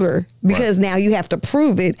older, because now you have to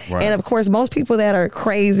prove it. Right. And of course, most people that are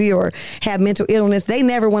crazy or have mental illness, they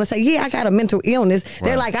never want to say, yeah, I got a mental illness.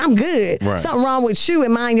 They're like, I'm good. Right. Something wrong with you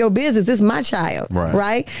and mind your business. This is my child.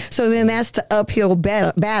 Right? So then that's the uphill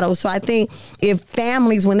battle. So I think if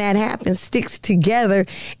families, when that happens, sticks together,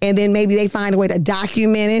 and then maybe they find a way to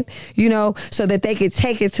document it, so that they could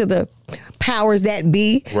take it to the powers that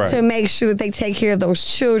be to make sure that they take care of those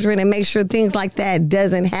children and make sure things like that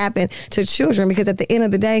doesn't happen to children, because at the end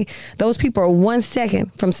of the day, those people are 1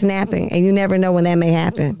 second from snapping, and you never know when that may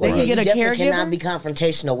happen. Well, you get a definitely caregiver? cannot be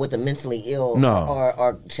confrontational with a mentally ill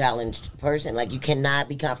or challenged person. Like, you cannot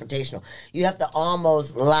be confrontational. You have to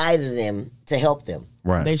almost lie to them to help them.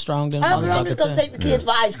 Right. They strong them. I'm just going to take the kids for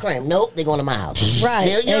ice cream. Nope, they're going to my house. Right.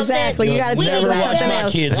 You know what I'm saying? Exactly. You got to We never be right watch back. my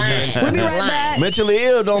kids again. We'll be right back. Mentally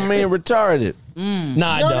ill don't mean retarded.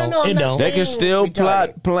 Nah, it No, don't. no, It I'm not don't. They can still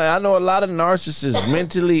play. I know a lot of narcissists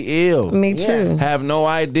mentally ill. Me too. Have no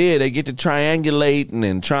idea. They get to triangulating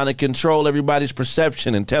and trying to control everybody's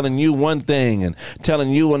perception and telling you one thing and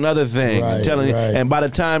telling you another thing and telling you. And by the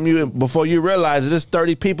time before you realize it, there's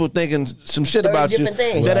 30 people thinking some shit 30 about you different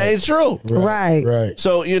things. that ain't true. Right. Right.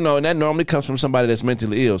 So, and that normally comes from somebody that's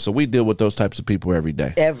mentally ill. So we deal with those types of people every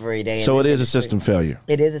day. Every day. So it is a system failure.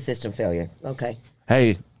 It is a system failure. Okay.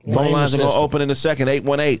 Hey, phone Blame lines the are going to system. open in a second.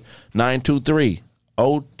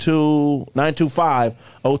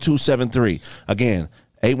 818-923-0273. Again,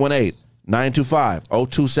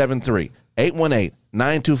 818-925-0273.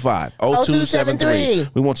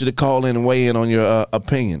 818-925-0273. We want you to call in and weigh in on your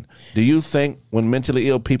opinion. Do you think when mentally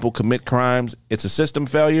ill people commit crimes, it's a system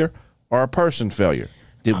failure or a person failure?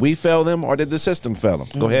 Did we fail them or did the system fail them?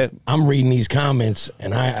 Go ahead. I'm reading these comments,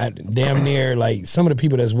 and I damn near like some of the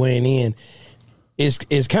people that's weighing in.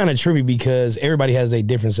 It's kind of trippy because everybody has a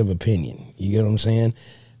difference of opinion. You get what I'm saying?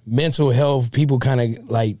 Mental health, people kind of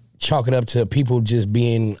like chalk it up to people just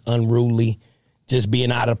being unruly, just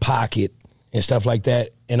being out of pocket and stuff like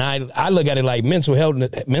that. And I look at it like mental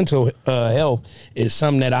health is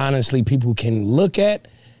something that honestly people can look at,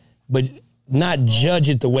 but not judge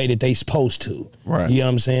it the way that they supposed to. Right. You know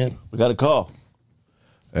what I'm saying? We got a call.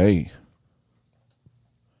 Hey.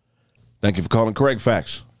 Thank you for calling Correct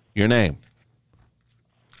Facts. Your name?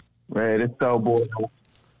 Man, it's Dope Boy.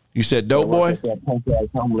 You said Dope Boy?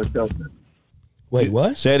 Wait,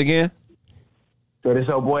 what? Say it again. So this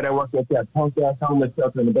old boy that worked at that punk ass homeless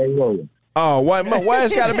shelter in the Bay Area. Oh, why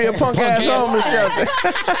it's got to be a punk ass homeless shelter?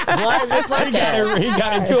 Why is it punk ass? He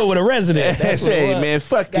got into it with a resident. That's what it Hey, was. man,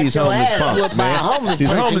 fuck Got these your homeless ass punks, whipped by a man. homeless These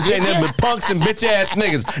person, homeless ain't did nothing ya? but punks and bitch ass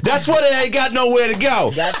niggas. That's why they ain't got nowhere to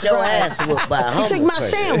go. Got your ass whooped by a He homeless took my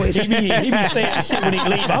person. sandwich. He be saying shit when he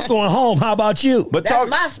leave. I'm going home. How about you? But That's talk,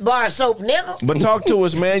 my bar soap, nigga. but talk to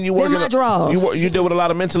us, man. You Them working? my draws. You deal with a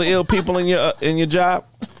lot of mentally ill people in your job.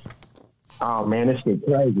 Oh man, this shit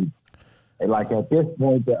crazy. And like at this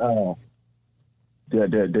point, the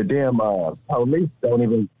damn police don't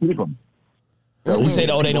even keep them. You say,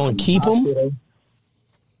 oh, they don't keep them?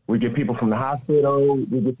 We get people from the hospital.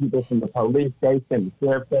 We get people from the police station, the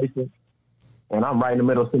sheriff station. And I'm right in the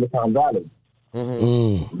middle of Silicon Valley.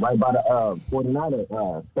 Right by the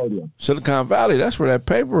 49er stadium. Silicon Valley, that's where that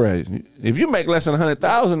paper is. If you make less than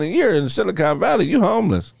 $100,000 a year in Silicon Valley, you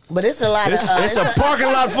homeless. But it's a lot of... It's a parking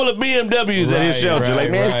lot full of BMWs at his shelter.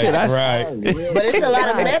 Like, man, shit. But it's a lot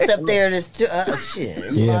of meth up there. That's shit.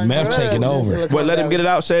 It's a lot Yeah, of meth drugs taking in over. Silicon Well, let him Valley. get it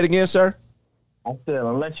out. Say it again, sir. I said,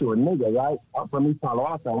 unless you're a nigga, right? I'm from East Palo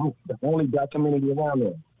Alto. I'm the only black community around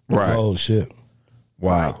there. Right. Oh, shit.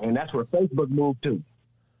 Wow. And that's where Facebook moved to.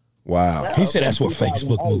 Wow. He said that's what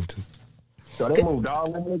Facebook moved to. So they moved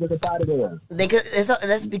all them niggas up out of there.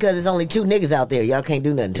 That's because there's only 2 niggas out there. Y'all can't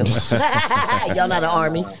do nothing to them. Y'all not an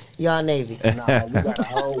army. Y'all Navy. Nah,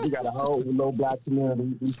 we got a whole little black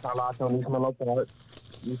community. East Palo Alto and East Menlo Park.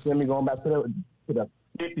 You see me going back to the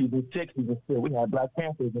 50s and 60s and shit. We had Black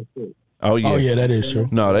Panthers and shit. Oh yeah. Oh, yeah, that is true.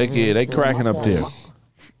 No, they cracking up there.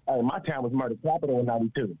 Hey, my town was murder capital in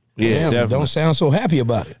 '92. Yeah, Damn, definitely. don't sound so happy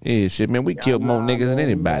about it. Yeah, shit, man. We killed more niggas than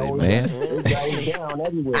anybody, man.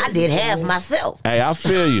 I did half myself. Hey, I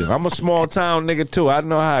feel you. I'm a small town nigga too. I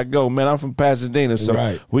know how it go, man. I'm from Pasadena, so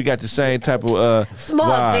Right. we got the same type of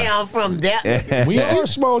Small vibe. town from that. We are a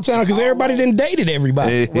small town because everybody done dated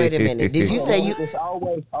everybody. Wait a minute. Did you say you? It's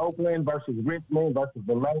always Oakland versus Richmond versus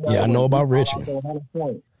Vallejo. Yeah, I know about Richmond.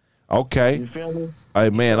 Okay. You feel me? Hey,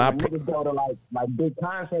 man, Niggas go to like big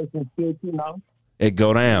concerts and shit, you know. it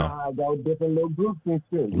go down. I go different little groups and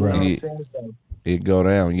shit. You know Right. what I'm saying? So, It go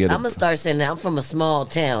down. Yeah. I'm gonna start saying that. I'm from a small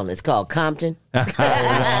town. It's called Compton. Well,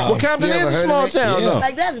 Compton You ever is a heard small of it? town, though.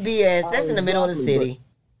 Like that's BS. That's in the middle of the city.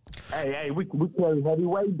 hey, we carry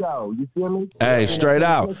heavyweight though. You feel me? Hey, straight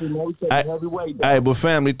out. We carry Hey, heavyweight though. hey, but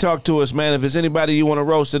family, talk to us, man. If there's anybody you want to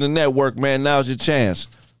roast in the network, man, now's your chance.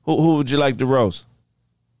 Who would you like to roast?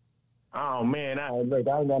 Oh man, I ain't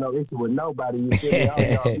got no issue with nobody. You feel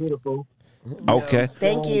me? Y'all beautiful. Okay.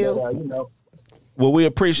 Thank you. But, you know, Well, we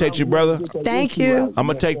appreciate you, brother. Thank you. I'm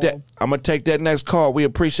gonna take that next call. We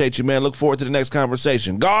appreciate you, man. Look forward to the next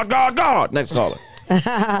conversation. God. Next caller.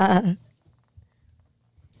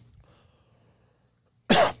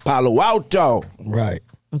 Palo Alto. Right.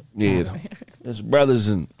 Yeah. There's brothers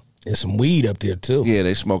and there's some weed up there too. Yeah,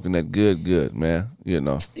 they smoking that good, man. You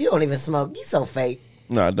know. You don't even smoke. You so fake.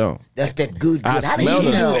 No, I don't. That's that good. I How do smell you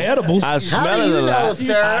it. know? Edibles. I smell How do it you a know, lot.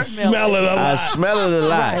 sir? I smell it a lot. I smell it a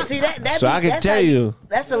lot. See that So I can that's tell how you.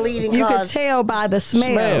 That's the leading You cause. can tell by the smell.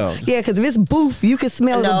 Smell. Yeah, because if it's booth, you can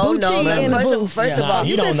smell No, the booty in the booth. First of all,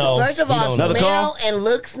 you don't know. First of You all, don't know. smell and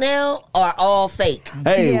looks now are all fake.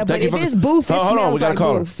 Hey, Yeah, but thank you if for it's booth, it hold on, smells we got like a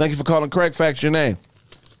caller. booth. Thank you for calling Correct Facts. Your name?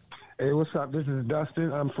 Hey, what's up? This is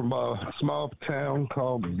Dustin. I'm from a small town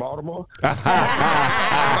called Baltimore. Baltimore.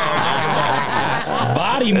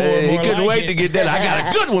 Hey, he more couldn't like wait it. to get that. I got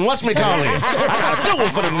a good one. Watch me call in. I got a good one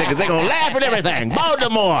for them niggas. They gonna laugh at everything.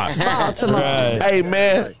 Baltimore. Right. Hey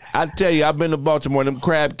man, I tell you, I've been to Baltimore. Them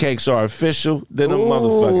crab cakes are official. They're them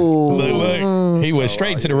motherfuckers. Look. He went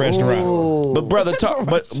straight to the restaurant. But brother, talk.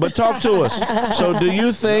 But talk to us. So do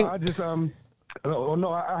you think? I just I'm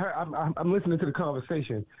listening to the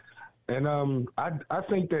conversation, and I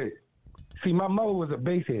think that my mother was a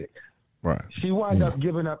basehead. Right. She wound up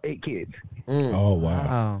giving up 8 kids. Oh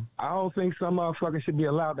wow. I don't think some motherfuckers should be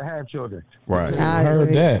allowed to have children. Right. I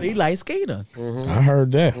heard that. He like Skeeter. I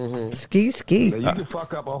heard that. Ski. You can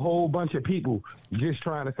fuck up a whole bunch of people just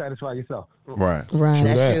trying to satisfy yourself. Right. Right.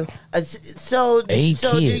 That's that. true. So Eight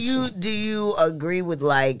do kids. you agree with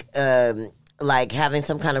like having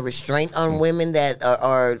some kind of restraint on women that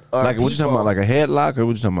are Like what you talking about? Like a headlock or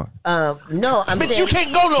what you talking about? No, I'm Bitch, saying you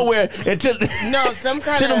can't go nowhere until no, some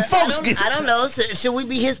kind till of them folks get. I don't know. Should we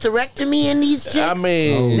be hysterectomy in these chicks? I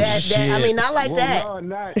mean, I mean, not like that, No,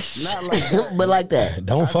 not like that. but like that.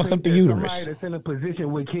 Don't fuck think up the that uterus. Somebody that's in a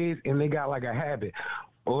position with kids and they got like a habit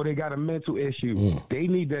or they got a mental issue. They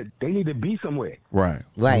need to be somewhere, Right.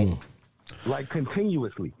 Right, like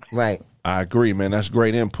continuously. right. I agree, man. That's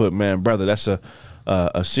great input, man, brother. That's a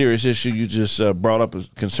serious issue you just brought up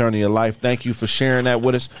concerning your life. Thank you for sharing that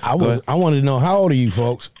with us. I wanted to know, how old are you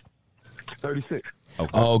folks? 36. Okay.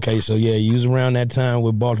 Oh, okay, so yeah, you was around that time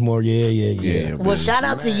with Baltimore. Yeah. Well, shout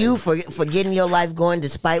out to you for getting your life going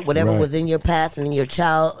despite whatever Right. was in your past and in your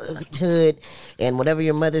childhood and whatever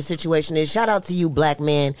your mother's situation is. Shout out to you, black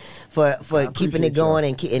man, for keeping it going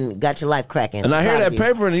and got your life cracking. And I hear Proud that of you.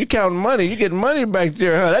 paper and you counting money. You getting money back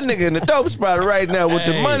there, huh? That nigga in the dope spot right now with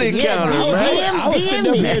the money Yeah, counter, man. I was sitting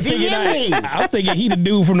up here thinking, I was thinking he the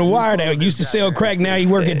dude from The Wire that used to sell crack. Now he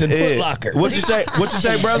work at the Foot Locker. What you say? What you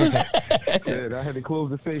say, brother? Yeah, I had to close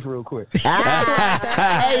the safe real quick. Hey,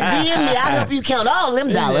 DM me. I'll help you count all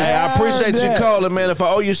them dollars. Hey, I appreciate you calling, man. If I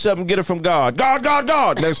owe you something, get it from God.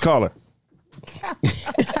 God. Next caller.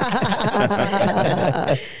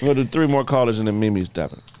 We'll do 3 more callers and then Mimi's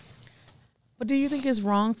tapping. But do you think it's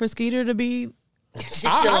wrong for Skeeter to be?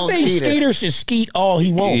 I think Skeeter should skeet all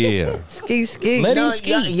he wants. Yeah. Ski. Let him No,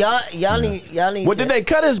 skeet. y'all need. What, to, did they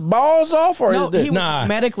cut his balls off or No, is it? he was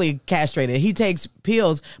medically castrated. He takes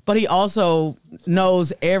pills, but he also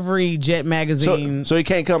knows every Jet magazine. So he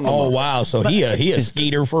can't come no Oh more. wow, so he a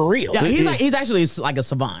skeeter for real. Yeah, he's actually like a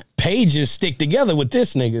savant. Pages stick together with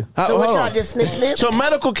this nigga. So what hold y'all on. just snip? So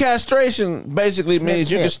medical castration basically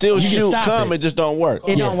means you can snip. still You can shoot stop cum, it. it just don't work.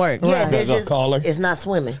 It don't work. Yeah, there's Go, just caller. it's not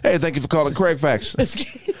swimming. Hey, thank you for calling Craig Facts.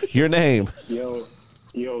 Your name. Yo,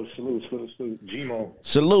 salute, G-Mo.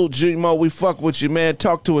 Salute, G-Mo. We fuck with you, man.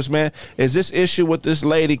 Talk to us, man. Is this issue with this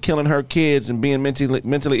lady killing her kids and being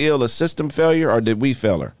mentally ill a system failure, or did we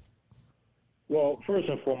fail her? Well, first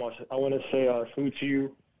and foremost, I want to say salute to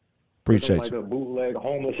you. Appreciate like you. a bootleg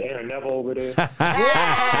homeless Aaron Neville over there.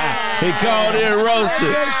 He called in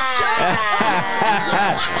roasted.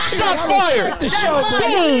 Shots fired. The show,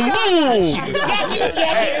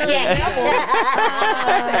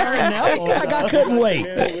 Like I couldn't wait.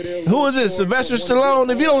 Who is this? Sylvester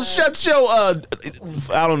Stallone? If you don't shut your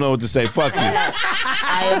I don't know what to say. Fuck you.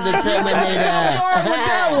 I am the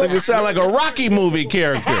Terminator. Nigga sound like a Rocky movie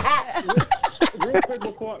character.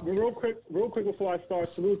 Real quick before I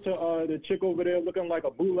start, salute to the chick over there looking like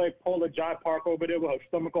a bootleg Paula Jai Park over there with her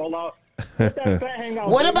stomach all out. Let that fat hang out,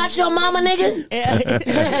 What baby. about your mama, nigga?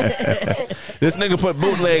 This nigga put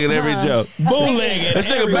bootleg in every joke. Bootleg. This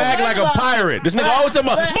nigga bag like a pirate. This nigga always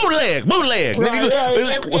talking about bootleg.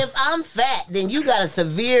 Nigga, If I'm fat, then you got a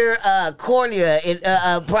severe cornea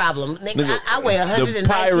problem. Nigga, I weigh the 119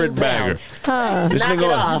 pirate bagger. pounds. This Knock nigga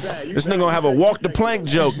it off. this nigga gonna have a walk the plank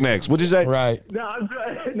joke next. What'd you say? Right. Nah,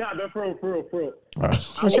 for real.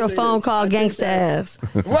 What's your phone call, gangsta ass?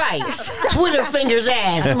 Right. Twitter fingers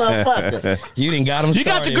ass, motherfucker. You didn't got him You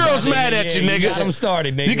got started. the girls man. mad at you, Yeah, nigga. You got him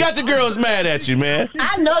started, nigga. You got the girls mad at you, man.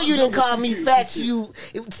 I know you didn't call me fat. You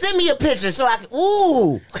send me a picture so I can.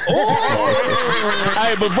 Ooh.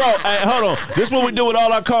 Hey, but bro, hey, hold on. This is what we do with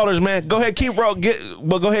all our callers, man. Go ahead, keep roll. Go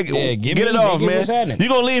ahead, Yeah, get me, it off, nigga, what's man. happening? You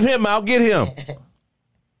gonna leave him out? Get him.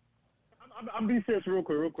 I'm being serious real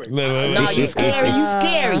quick. No, you scary.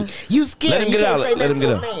 You scary. Let him You get can't out. say Let him nothing get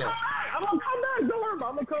to a out. man. I'm gonna come back. Don't worry about it.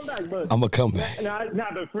 I'm gonna come back. But I'm gonna come back. Nah,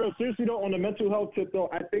 but for real, seriously though, on the mental health tip though,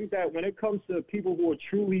 I think that when it comes to people who are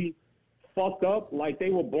truly fucked up, like they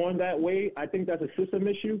were born that way, I think that's a system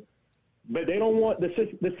issue. But they don't want the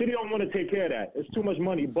city don't want to take care of that. It's too much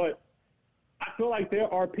money. But I feel like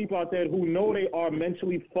there are people out there who know they are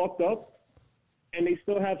mentally fucked up, and they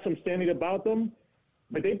still have some standing about them.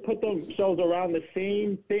 But they put themselves around the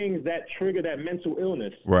same things that trigger that mental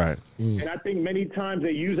illness. Right. And I think many times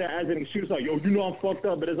they use that as an excuse, like, yo, you know I'm fucked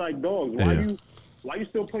up. But it's like, dogs, why you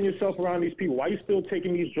still putting yourself around these people? Why you still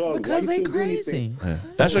taking these drugs? Because why you they still doing these crazy. things? Yeah.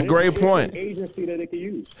 That's a great point. An agency that they can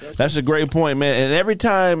use. That's a great point, man. And every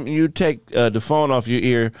time you take the phone off your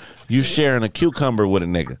ear, you sharing a cucumber with a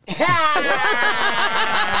nigga.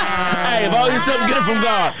 Hey, Hey, if all you something, get it from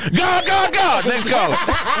God. God. Next caller.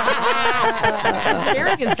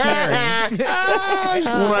 Sharing is caring.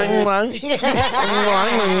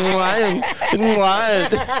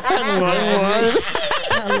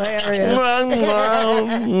 Hilarious.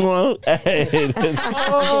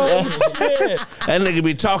 That nigga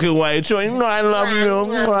be talking while he's chewing. No, I love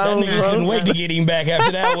you. That nigga couldn't wait to get him back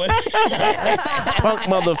after that one. Punk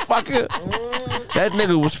motherfucker. That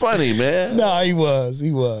nigga was funny, man. No, he was.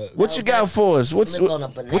 What you got for us? What you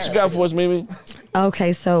got for us, Mimi?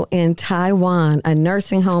 Okay, so in Taiwan, a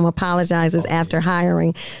nursing home apologizes after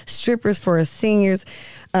hiring strippers for seniors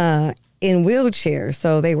in wheelchairs.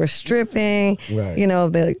 So they were stripping, Right. you know,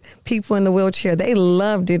 the people in the wheelchair, they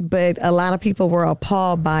loved it, but a lot of people were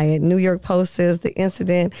appalled by it. New York Post says the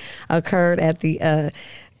incident occurred at the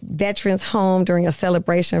Veterans Home during a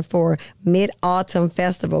celebration for Mid-Autumn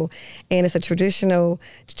Festival, and it's a traditional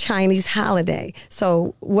Chinese holiday.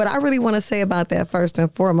 So what I really want to say about that first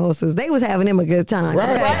and foremost is they was having them a good time.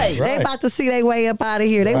 Right. They about to see their way up out of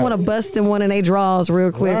here. They want to bust in one of their draws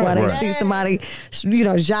real quick while they Right. see somebody, you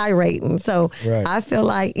know, gyrating. So Right. I feel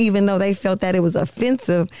like even though they felt that it was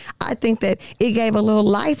offensive, I think that it gave a little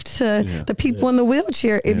life to the people in the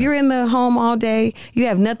wheelchair. If you're in the home all day, you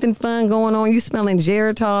have nothing fun going on, you smelling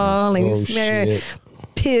Geritol and you smell shit.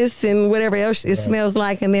 piss and whatever else it smells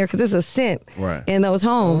like in there because it's a scent in those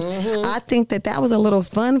homes. I think that was a little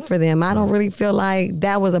fun for them. I don't really feel like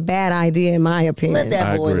that was a bad idea in my opinion. Let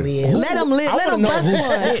that boy live. Let him live. Let him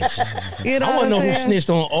bust one. You know I want to know what I'm who saying? snitched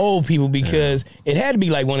on old people because it had to be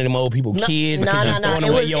like one of them old people kids. No. Throwing It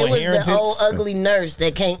away was, your inheritance. the old ugly nurse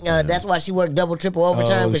that can't. That's why she worked double, triple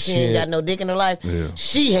overtime because she ain't shit. got no dick in her life. Yeah.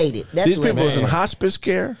 She hated. That's These what people was in man. hospice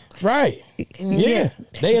care. Right. Yeah.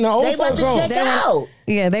 They in the old They about folks to home. check out.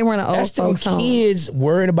 Yeah, they were in an old That's them folks home. kids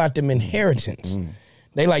worried about them inheritance.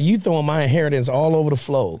 They like, you throwing my inheritance all over the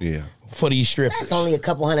floor. Yeah. For these strippers. That's only a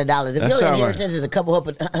couple $100. If That your sound inheritance is a couple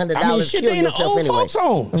 $100, I mean, shit, kill they in the yourself old anyway. folks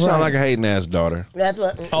home. Sound like a hating ass daughter. That's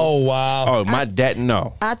what. Oh, wow. Oh, my dad,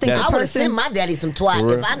 no. I think That- I would have sent my daddy some twat For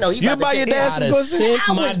real? if I know he You about to buy your check dad out. some I'd have pussy? sent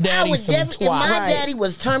I my would daddy some definitely, if my twat. daddy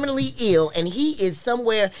was terminally ill and he is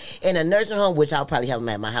somewhere in a nursing home, which I'll probably have him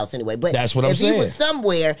at my house anyway. But That's what I'm if he saying. was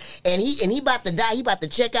somewhere and he about to die, he about to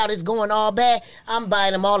check out, it's going all bad. I'm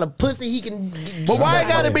buying him all the pussy he can. But why it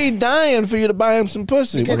got to be dying for you to buy him some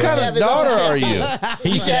pussy? Because What kind he of have his own daughter check. are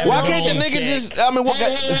you? He should have Why his can't the own nigga check. just? I mean, what?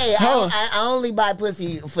 Hey, Hold on. I only buy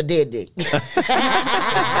pussy for dead dick.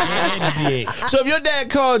 So if your dad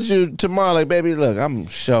called you tomorrow, like, baby, look, I'm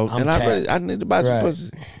show, I'm and tapped. I need to buy some Right. pussy.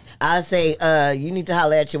 I say, you need to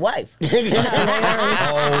holler at your wife.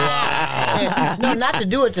 No, not to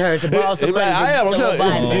do it to her, to borrow some money. I am. I'm to telling buy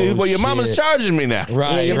you. something. Well, your mama's shit. charging me now.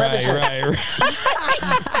 Right, your right, mother- right.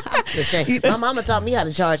 It's a shame. My mama taught me how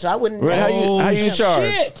to charge, so I wouldn't. Right, how you charge?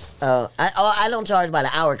 Shit. I don't charge by the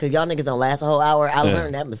hour because y'all niggas don't last a whole hour. I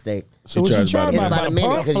learned that mistake. So what you charge charge by It's the about a minute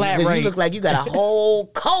pump? because Flat you rate. look like you got a whole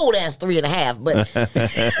cold ass 3.5. But like, you know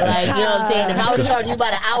what I'm saying? If I was charging you by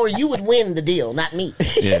the hour, you would win the deal, not me.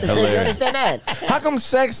 Yeah, You hilarious. understand that? How come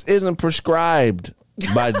sex isn't prescribed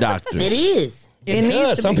by doctors? It is. It needs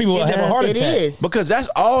Because to some be- people it have a does. heart It attack. is. Because that's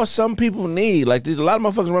all some people need. Like there's a lot of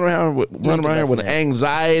motherfuckers running around here with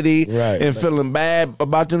anxiety Right. and feeling bad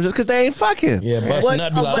about them just because they ain't fucking. Yeah, busting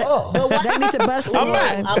up, be like, oh. But what, They need to bust I'm one.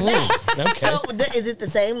 back. I'm back. Okay. So is it the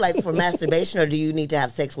same like for masturbation, or do you need to have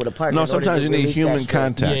sex with a partner? No, in order sometimes to you need release that human stress?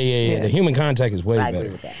 contact. Yeah. The human contact is way I agree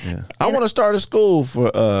better. with that. I want to start a school for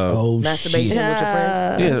Oh, Masturbation shit. with your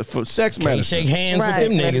friends. yeah, for sex Can't medicine. shake hands Right.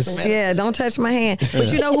 with them niggas. Yeah, don't touch my hand.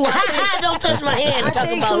 But you know who I think? Don't touch my hand. I Talking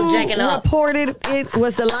think about who jacking up. reported it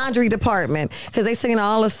was the laundry department because they seen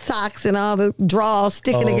all the socks and all the drawers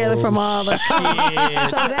sticking together from all the. So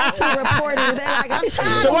that's who reported it. They're like, I'm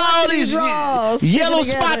tired So of why all watching these drawers sticking yellow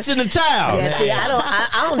together. spots in the towel? Yeah, see,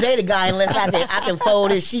 I don't date a guy unless I can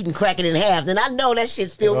fold his sheet and crack it in half. Then I know that shit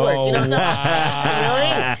still work. You know what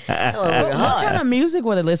I'm saying? You know what I mean? What kind of music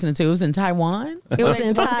were they listening to? It was in Taiwan? It was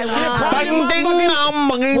in Taiwan.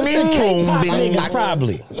 Niggas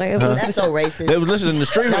probably. That's so racist. They was listening to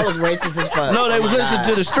Street That was racist as fuck. No, they was listening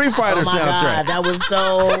to the Street Fighter Oh my soundtrack. God, that was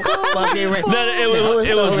so fucking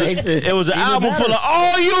racist. It was an album full of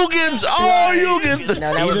all Yugans, all Yugans.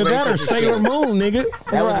 No, that was Either that or racist as Sailor shit. Moon, nigga.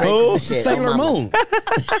 That was Who? racist as shit. Sailor Oh, mama. Moon.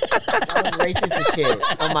 That was racist as shit.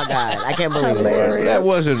 Oh my God, I can't believe it. That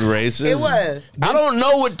wasn't racist. It was. I don't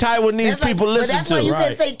know what Taiwanese That's like- people but listen that's to. why you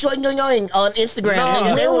can say "choi nyong nyong" on Instagram. No,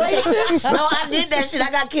 nigga. They you're will racist? No, I did that shit.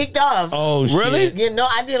 I got kicked off. Oh, shit. Really? You know,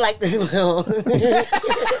 I did like this little.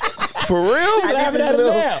 For real? I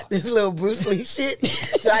did this little Bruce Lee shit.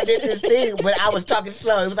 So I did this thing, but I was talking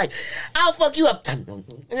slow. It was like, I'll fuck you up. I did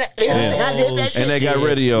that shit. And they got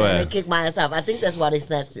rid of your And ass. they kicked my ass off. I think that's why they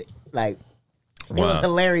snatched it. Like, it was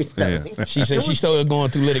hilarious stuff. Yeah. She said she's still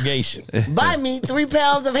going through litigation. Buy me 3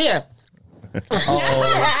 pounds of hair.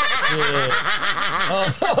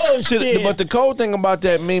 Oh, shit. But the cold thing about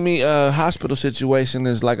that Mimi hospital situation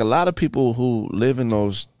is like a lot of people who live in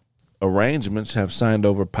those arrangements have signed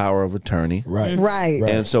over power of attorney. Right. Right.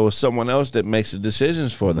 And so it's someone else that makes the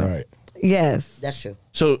decisions for them. Right. Yes. That's true.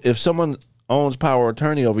 So if someone owns power of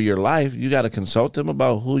attorney over your life, you got to consult them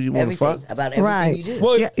about who you want to fuck. About everything you do.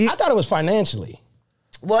 Well, I thought it was financially.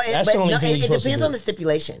 Well, That's but the only no, thing it you're supposed to depends do. on the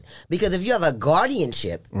stipulation. Because if you have a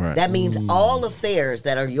guardianship, Right. that means all affairs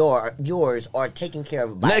that are yours are taken care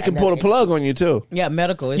of by They can pull the plug on you too. Yeah,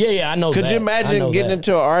 medical. Yeah, I know Could that. you I imagine know getting that.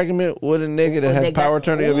 into an argument with a nigga that has power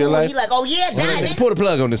attorney over your life? He like, oh yeah, die, Pull the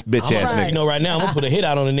plug on this bitch ass You nigga. know, right now, I'm going to put a hit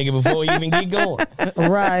out on a nigga before he even get going.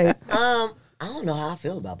 Right. I don't know how I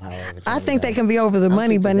feel about power of attorney. I think they can be over the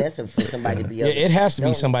money, but Possessive for somebody to be Yeah, it has to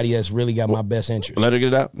be somebody that's really got my best interest. Let her get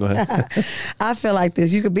it out. Go ahead. I feel like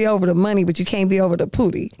this. You could be over the money, but you can't be over the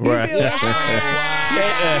pootie. You Right. feel me?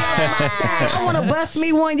 I want to bust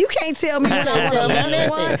me one. You can't tell me when I want to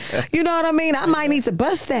bust one. You know what I mean? I might need to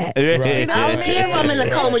bust that. Right. You know I what I don't care if I'm in a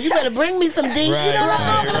coma. You better bring me some D. You know what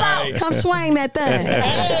I'm talking about? Come swing that thing.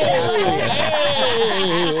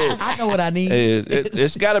 I know what I need.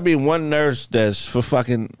 It's got to be one nurse that's for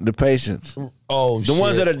fucking the patients. Oh, the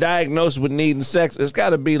ones that are diagnosed with needing sex. It's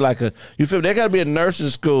got to be like a. You feel? There got to be a nursing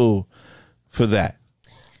school for that.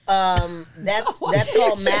 That's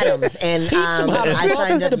called Madams, and I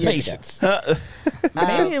signed up years ago.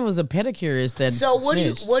 Maybe it was a pedicurist that. So what do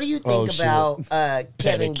you think about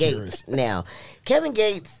Kevin Pedicurist. Gates now? Kevin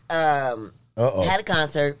Gates had a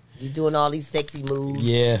concert. He's doing all these sexy moves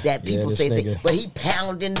Yeah, that people this say, nigga. but he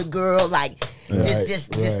pounding the girl like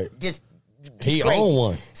just He crazy. owned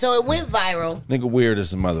one. So it went viral. Nigga weird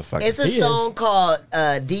as a motherfucker. It's a song called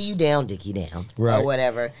 "D You Down, Dickie Down" Right. or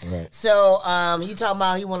whatever. Right. So he talking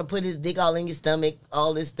about he want to put his dick all in your stomach,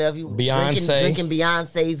 all this stuff. You Beyonce. drinking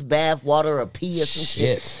Beyonce's bath water or pee or some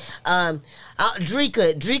shit.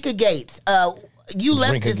 Drika Gates. You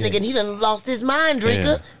left Drika this nigga Gates. and he done lost his mind, Drika.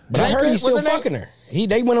 Yeah. But I heard he's still what's her name? fucking her.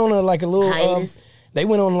 They went on a little. Hiatus. They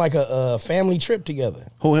went on like a family trip together.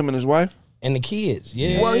 Who, him and his wife? And the kids.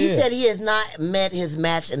 Yeah. Well, he said he has not met his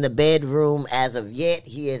match in the bedroom as of yet.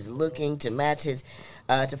 He is looking to match his,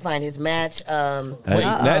 to find his match. That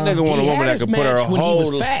nigga want a woman that could put her when whole.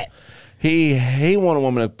 he was fat. He want a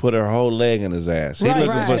woman that put her whole leg in his ass. He looking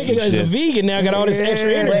for some Nigga is a shit. vegan now, got all this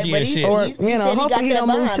extra energy and shit. Or, you know, hopefully he don't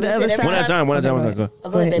move to the other side. One at a time.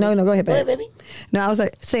 Go ahead. No, go ahead, baby. No, I was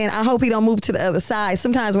like saying, I hope he don't move to the other side.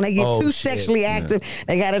 Sometimes when they get too sexually active,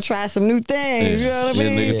 they got to try some new things. You know what I Yeah,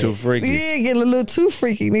 mean? nigga too freaky. Yeah, get a little too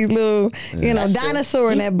freaky. Need a little,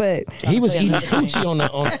 dinosaur in that butt. He was eating coochie on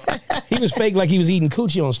he was fake like he was eating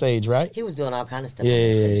coochie on stage, right? He was doing all kind of stuff. Yeah.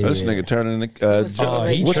 This nigga turning into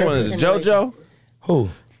he which one is it? JoJo? Who?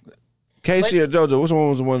 Casey or JoJo? Which one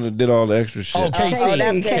was the one that did all the extra shit? Oh, KC.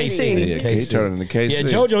 that's KC. Yeah, he turning into KC. Yeah,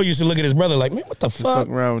 JoJo used to look at his brother like, man, what the fuck? Fuck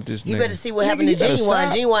around with this You nigga. better see what happened to better Genuine.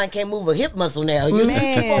 stop. Genuine can't move a hip muscle now. You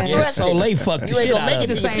Man. Yeah, so late fucked the You ain't shit gonna make out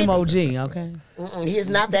it of to The him. your same 50s. OG, okay? He is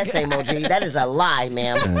not that same OG. That is a lie,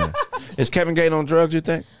 ma'am. Is Kevin Gates on drugs, you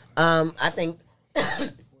think? I think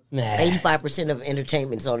Nah. 85% of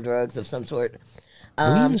entertainment's on drugs of some sort. Do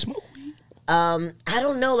he even smoke? I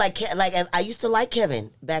don't know. Like I used to like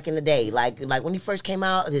Kevin back in the day. Like when he first came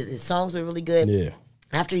out, his songs were really good. Yeah.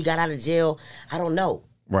 After he got out of jail, I don't know.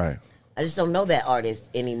 Right. I just don't know that artist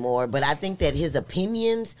anymore. But I think that his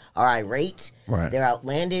opinions are irate. Right. They're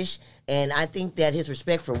outlandish. And I think that his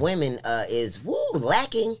respect for women is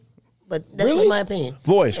lacking. But that's just my opinion.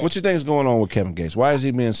 Voice, what you think is going on with Kevin Gates? Why is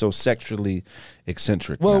he being so sexually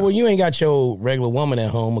eccentric? Well, now? when you ain't got your regular woman at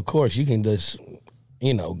home, of course you can just,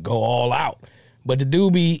 go all out. But the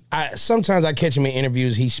dude sometimes I catch him in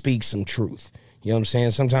interviews, he speaks some truth. You know what I'm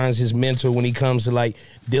saying? Sometimes his mental, when he comes to like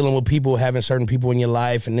dealing with people, having certain people in your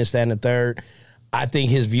life and this, that, and the third, I think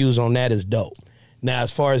his views on that is dope. Now,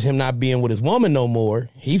 as far as him not being with his woman no more,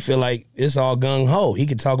 he feel like it's all gung-ho. He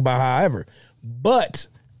could talk about however. But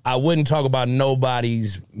I wouldn't talk about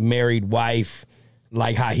nobody's married wife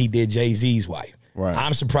like how he did Jay-Z's wife. Right.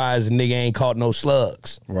 I'm surprised the nigga ain't caught no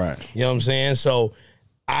slugs. Right. You know what I'm saying? So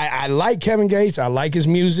I like Kevin Gates. I like his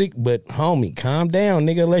music, but homie, calm down,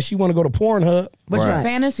 nigga, unless you want to go to Pornhub. But Right. you're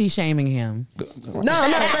fantasy shaming him. No,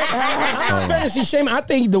 I'm not fantasy shaming. I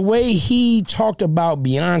think the way he talked about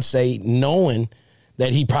Beyonce, knowing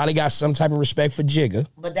that he probably got some type of respect for Jigga.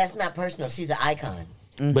 But that's not personal. She's an icon.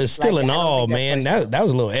 But still, Like, in I don't all, think that's man, that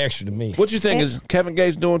was a little extra to me. What you think? Is Kevin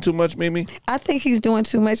Gates doing too much, Mimi? I think he's doing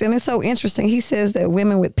too much, and it's so interesting. He says that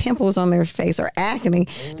women with pimples on their face or acne,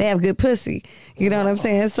 they have good pussy. You know what I'm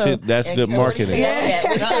saying? So Shit, that's good marketing.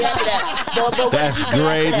 That's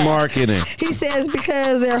great marketing. He says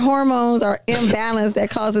because their hormones are imbalanced, that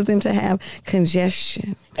causes them to have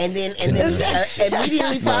congestion. And then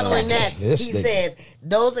immediately following that, he This nigga. says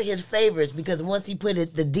those are his favorites because once he put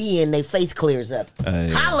the D in, their face clears up.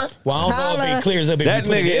 Holla. Well, I don't know if it clears up. If That you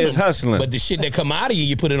put nigga it in is them, hustling. But the shit that come out of you,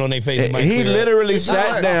 you put it on their face. It might He clear up. literally It's sat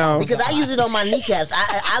hard, down. because I use it on my kneecaps.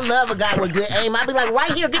 I love a guy with good aim. I be like,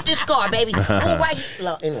 right here, get this scar, baby. Oh, right here.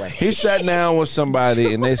 No, anyway. He sat down with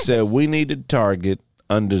somebody and they said, we need to target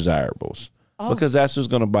undesirables because that's who's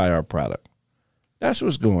going to buy our product. That's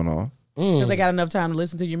what's going on. Because they got enough time to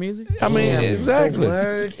listen to your music. I mean, exactly. The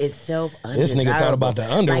word itself, This nigga thought about the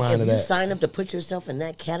underline like if of you that. sign up to put yourself in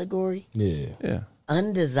that category, Yeah.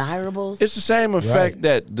 undesirables. It's the same effect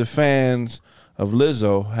that the fans of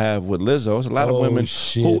Lizzo have with Lizzo. It's a lot of women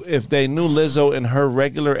who, if they knew Lizzo in her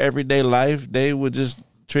regular everyday life, they would just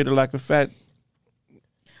treat her like a fat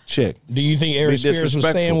chick. Do you think Eric Be Spears was saying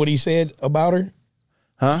disrespectful. what he said about her?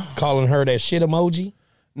 Huh? Calling her that shit emoji?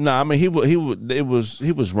 No, I mean he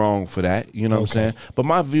was wrong for that. You know what I'm saying? But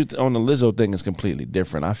my view on the Lizzo thing is completely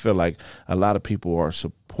different. I feel like a lot of people are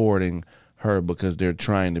supporting her because they're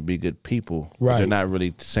trying to be good people. But Right. they're not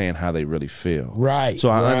really saying how they really feel. Right. So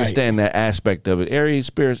I right. understand that aspect of it. Ari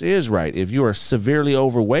Spears is right. If you are severely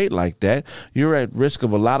overweight like that, you're at risk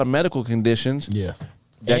of a lot of medical conditions. Yeah.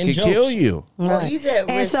 That And could jokes. kill you. Well, he's at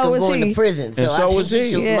And risk so of is going he. to prison, so And I so think is he he.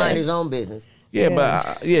 should Yeah. mind his own business. Yeah,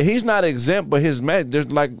 but he's not exempt. But his there's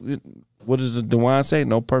like, what does the Dewan say?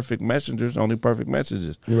 No perfect messengers, only perfect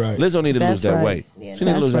messages. Right. Lizzo need to That's lose that right. weight. Yeah, She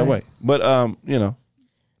need to lose that weight. But you know,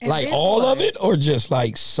 Like all of it or just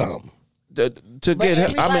like some? to But get. I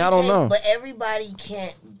mean, I don't everybody know. can't- But everybody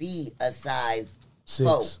can't be a size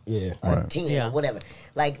 6. 4 Yeah. or 10 or whatever.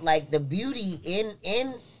 Like the beauty in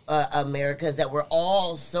America is that we're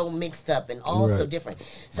all so mixed up and all so Right. different.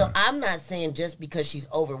 So I'm not saying just because she's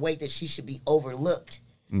overweight that she should be overlooked.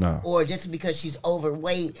 No. Or just because she's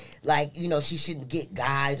overweight, like, she shouldn't get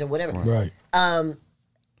guys or whatever. Right.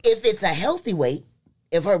 If it's a healthy weight,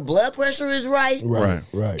 if her blood pressure is right, Right.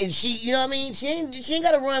 and she, you know what I mean, she ain't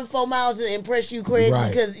got to run 4 miles to impress you, Craig, Right,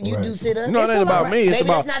 because you do sit up. No, it ain't about me. It's Maybe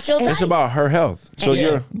about that's not your it's type. about her health. So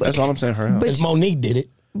Yeah. that's all I'm saying. Her health. But Monique did it.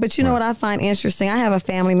 But you know what I find interesting? I have a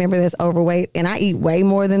family member that's overweight, and I eat way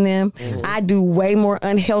more than them. I do way more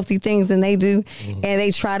unhealthy things than they do, and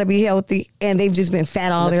they try to be healthy, and they've just been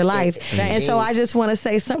fat all their life. And so I just want to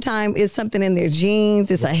say, sometimes it's something in their genes.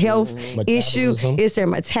 It's a health issue. Metabolism. It's their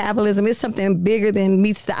metabolism. It's something bigger than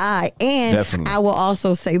meets the eye. And Definitely. I will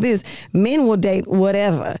also say this: men will date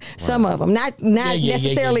whatever. Some of them, not yeah,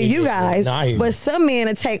 necessarily you guys, No, I hear you. but some men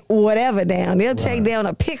will take whatever down. They'll take down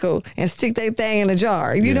a pickle and stick their thing in a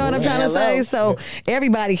jar. You know what I'm trying to say? So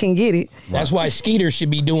everybody can get it. That's why Skeeter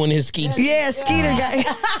should be doing his skeets. Yeah, Skeeter got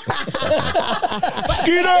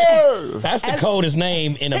Skeeter. That's the coldest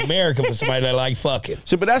name in America for somebody that like fucking.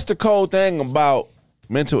 See, but that's the cold thing about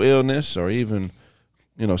mental illness, or even,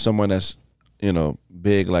 someone that's,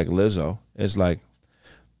 big like Lizzo. It's like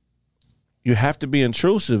you have to be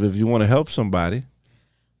intrusive if you want to help somebody.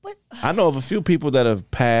 I know of a few people that have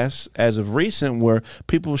passed as of recent where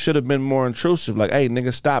people should have been more intrusive, like, hey,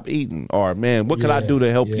 nigga, stop eating, or man, what can I do to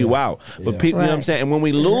help you out? But people, you know what I'm saying? And when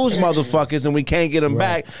we lose motherfuckers and we can't get them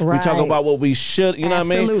back, we talk Right. about what we should, you know what I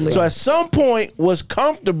mean? Absolutely. So at some point, what's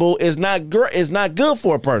comfortable is not good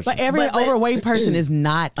for a person. But every overweight person is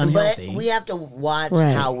not unhealthy. But we have to watch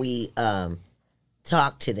Right. how we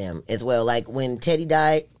talk to them as well. Like when Teddy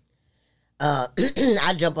died,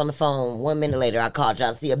 I jump on the phone 1 minute later. I call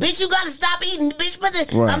John Cena. Bitch, you gotta stop eating. Bitch,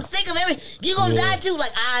 Right. I'm sick of everything. You gonna die too.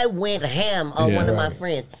 Like I went ham on one of my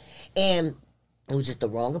friends, and it was just the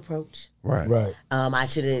wrong approach. Right. Right. I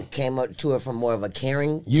should have came up to her from more of a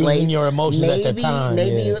caring Using place. your emotions at that time,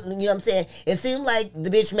 Maybe yeah. you know what I'm saying. It seemed like the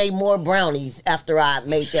bitch made more brownies after I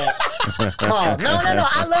made that call. No.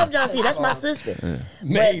 I love John Cena. That's my sister.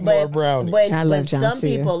 Made more brownies. But, I love but John some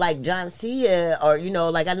Cena. people like John Cena, or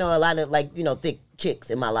like I know a lot of thick chicks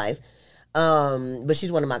in my life. But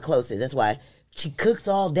she's one of my closest. That's why. She cooks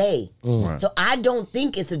all day. Right. So I don't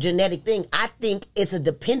think it's a genetic thing. I think it's a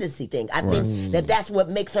dependency thing. I think that's what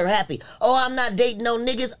makes her happy. Oh, I'm not dating no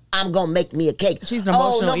niggas. I'm going to make me a cake. She's an oh,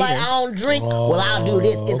 emotional nobody, eater. I don't drink. Well, I'll do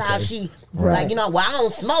this. It's how okay. she Right. Like, well, I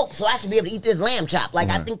don't smoke, so I should be able to eat this lamb chop. Like,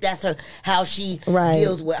 I think that's how she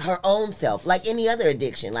deals with her own self. Like any other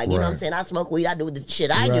addiction. Like, you know what I'm saying? I smoke weed, I do the shit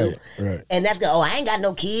I do. Right. And that's I ain't got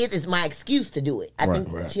no kids. It's my excuse to do it. I think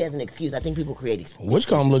she has an excuse. I think people create excuses.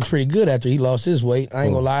 Whichcomb looked pretty good after he lost his weight. I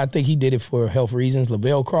ain't gonna lie. I think he did it for health reasons.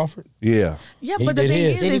 Lavelle Crawford. Yeah. Yeah, but the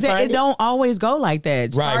thing is that it don't always go like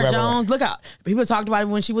that. Star Jones, look out. People talked about it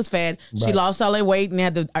when she was fat. She lost all that weight and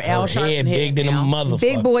had the Al Sharpton head big than a motherfucker.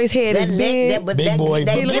 Big boy's head is big. Big boy.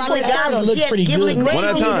 He looks like a looks pretty good. One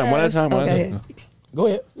at a time. Go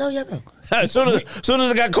ahead. No, y'all go. As soon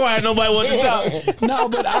as it got quiet, nobody wanted to talk. No,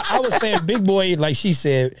 but I was saying Big Boy, like she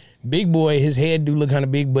said, Big Boy, his head do look kind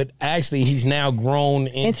of big, but actually he's now grown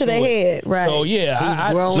into the head, right? So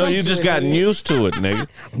yeah, so you just gotten used to it, nigga.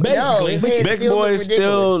 Basically, Big Boy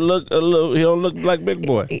still look a little. He don't look like Big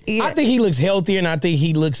Boy. I think he looks healthier, and I think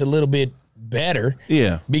he looks a little bit better.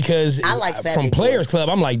 Yeah, because I like fat from Big Players Club,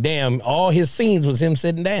 I'm like, damn, all his scenes was him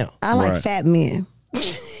sitting down. I like fat men.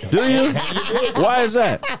 Do you? Why is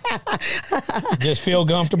that? Just feel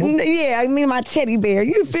comfortable? Yeah, I mean my teddy bear.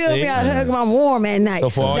 You feel me? I hug him. I'm warm at night. So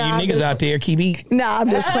for all you niggas out there, keep eating. No, I'm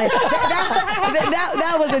just playing.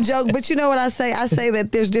 That was a joke. But you know what I say? I say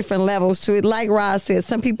that there's different levels to it. Like Roz said,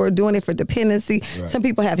 some people are doing it for dependency. Right. Some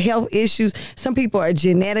people have health issues. Some people are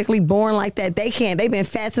genetically born like that. They've been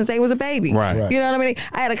fat since they was a baby. Right. You know what I mean?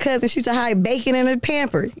 I had a cousin. She used to hide bacon in her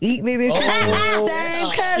pamper. Eating it and shit. Same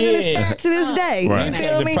cousin is fat to this day. Right. You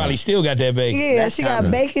feel me? Probably still got that bacon. Yeah, she got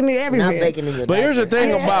bacon everywhere. Not bacon in your But here's the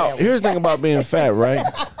thing about being fat, right?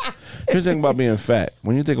 Here's the thing about being fat.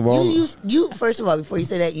 When you think of all, you first of all, before you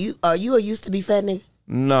say that, you used to be fat nigga?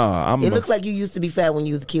 No, It looked like you used to be fat when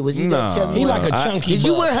you was a kid. Was you that chubby? He like a chunky. Did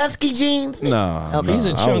you wear husky jeans? No, Okay. He's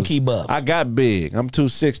a chunky buff. I got big. I'm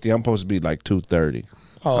 260. I'm supposed to be like 230.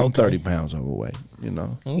 Oh, I'm okay. 30 pounds overweight. You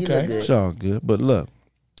know, Okay, it's all good. But look,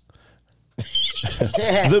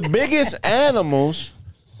 the biggest animals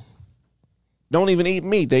don't even eat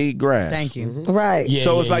meat; they eat grass. Thank you. Right. Yeah,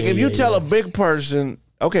 So it's yeah, like yeah, if you yeah, tell yeah. a big person,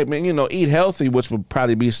 okay, man, eat healthy, which would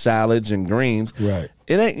probably be salads and greens. Right.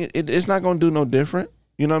 It's not going to do no different.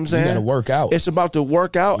 You know what I'm saying? You got to work out. It's about the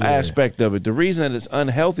workout aspect of it. The reason that it's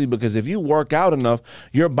unhealthy because if you work out enough,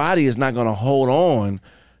 your body is not going to hold on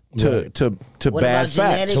to What bad about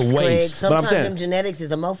fats. genetics, Craig? But I'm Sometimes saying, them genetics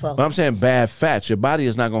is a mofo. but I'm saying bad fats. Your body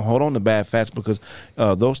is not going to hold on to bad fats because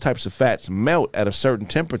those types of fats melt at a certain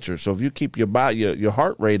temperature. So if you keep your body, your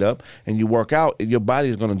heart rate up and you work out, your body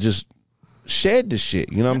is going to just shed the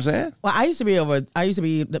shit. You know what I'm saying? Well,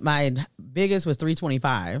 my biggest was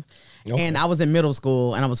 325. Okay. And I was in middle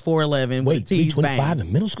school and I was 4'11. Wait, with T's 325 bang.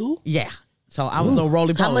 in middle school? Yeah. So I was a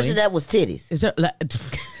roly poly. How much of that was titties? Is there,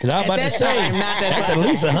 Because I was about to say, not that that's at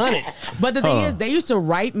least 100. But the thing is, they used to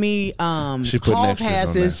write me She put hall extras on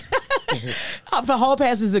passes. For hall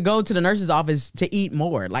passes to go to the nurse's office to eat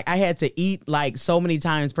more. Like I had to eat like so many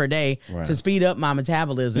times per day to speed up my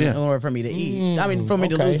metabolism in order for me to eat. I mean, for me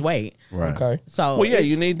to lose weight. Right. Okay. So Well, yeah,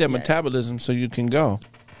 you need that metabolism so you can go.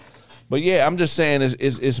 But yeah, I'm just saying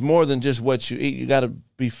it's more than just what you eat. You got to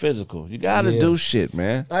be physical. You got to do shit,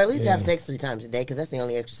 man. Or at least have sex 3 times a day, because that's the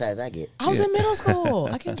only exercise I get. I was in middle school.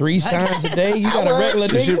 I can't. 3 times a day? You got a regular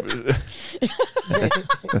nigga?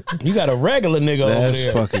 You got a regular nigga over That's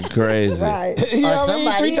there. fucking crazy. Right. You know Or what I mean?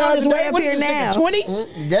 somebody 3 times a way day? up What here is this now. nigga,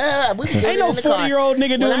 20? Duh, we be doing Ain't it no in the car. 40-year-old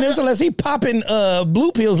nigga doing this unless he popping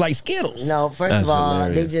blue pills like Skittles. No, first That's of all,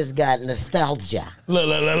 hilarious. they just got nostalgia. Look.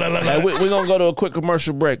 Hey, we're going to go to a quick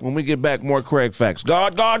commercial break. When we get back, more Craig Facts.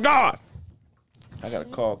 God. I got to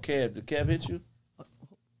call Kev. Did Kev hit you?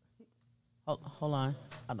 Hold on.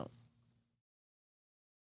 I don't.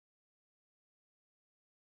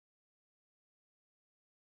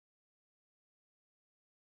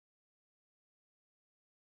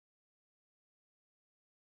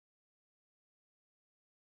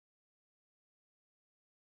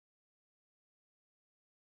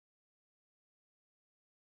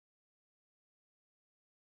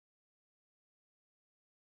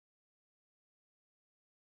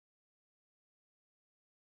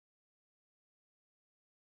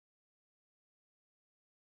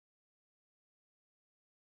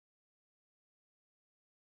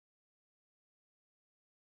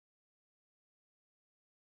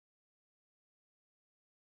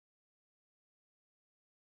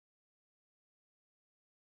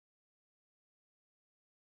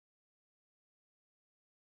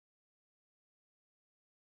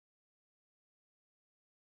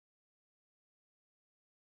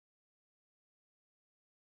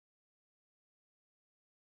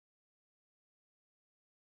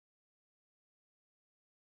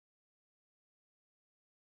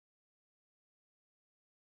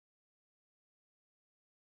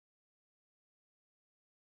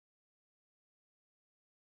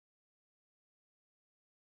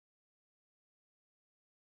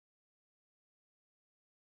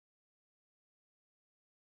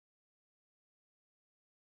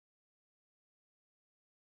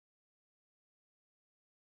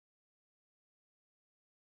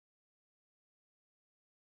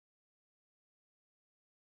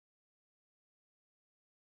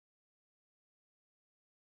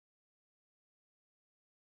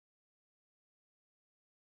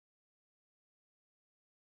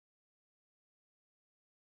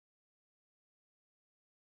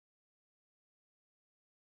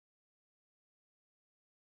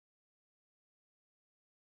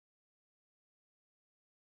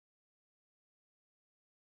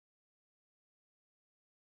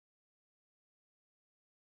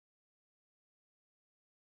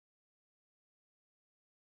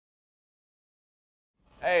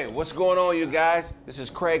 Hey, what's going on, you guys? This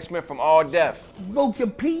is Craig Smith from All Def. Mocha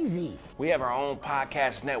Peasy. We have our own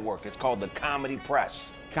podcast network. It's called The Comedy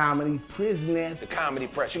Press. Comedy Prisoners. The Comedy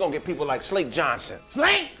Press. You're gonna get people like Slake Johnson.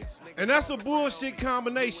 Slake! And that's a bullshit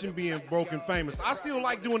combination being broke and famous. I still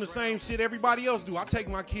like doing the same shit everybody else do. I take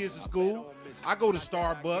my kids to school. I go to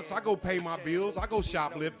Starbucks. I go pay my bills. I go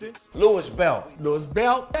shoplifting. Louis Belt. Louis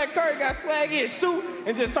Belt. That Curry got swag in his suit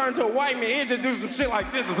and just turned to a white man. He just do some shit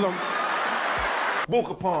like this or something. Boo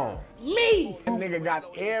Capone. Me! That nigga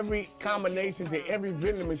got every combination to every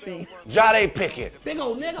vending machine. Jade Pickett. Big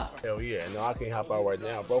old nigga. Hell yeah. No, I can't hop out right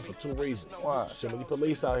now, bro, for 2 reasons. Why? Shit, when you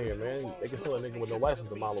police out here, man, they can steal a nigga with no license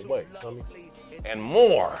a mile away. You know what I mean? And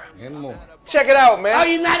more. And more. Check it out, man. Are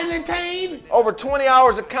you not entertained? Over 20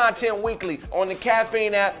 hours of content weekly on the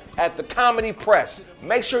Caffeine app at the Comedy Press.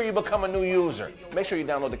 Make sure you become a new user. Make sure you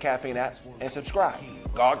download the Caffeine app and subscribe.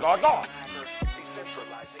 God.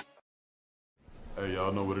 Hey,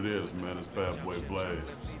 y'all know what it is, man. It's Bad Boy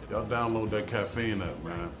Blaze. Y'all download that Caffeine app,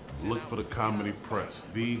 man. Look for the Comedy Press,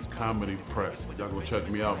 the Comedy Press. Y'all go check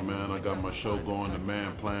me out, man. I got my show going, The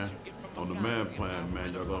Man Plan. On The Man Plan,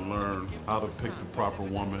 man, y'all gonna learn how to pick the proper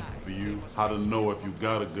woman for you, how to know if you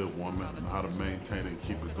got a good woman, and how to maintain it and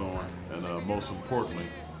keep it going. And most importantly,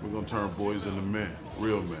 we're gonna turn boys into men,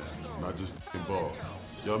 real men, not just balls.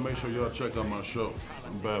 Y'all make sure y'all check out my show.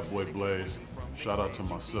 I'm Bad Boy Blaze. Shout out to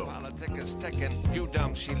myself.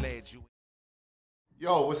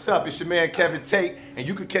 Yo, what's up? It's your man Kevin Tate, and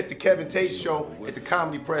you can catch the Kevin Tate Show at the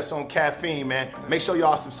Comedy Press on Caffeine, man. Make sure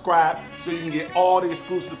y'all subscribe so you can get all the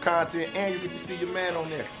exclusive content, and you get to see your man on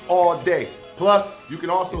there all day. Plus, you can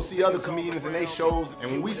also see other comedians in their shows, and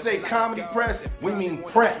when we say Comedy Press, we mean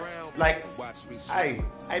press. Like, hey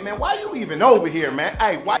man, why you even over here, man?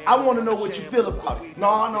 Hey, why? I want to know what you feel about it. No,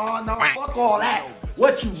 fuck all that.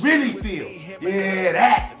 What you really feel. Yeah,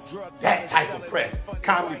 that type of press.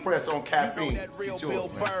 Comedy Press on Caffeine. Get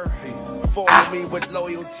yours, man.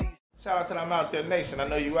 Shout out to the I'm Out There Nation. I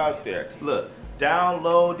know you out there. Look,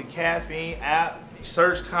 download the Caffeine app,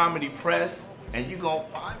 search Comedy Press, and you gonna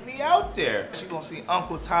find me out there. You gonna see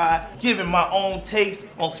Uncle Ty giving my own takes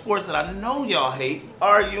on sports that I know y'all hate,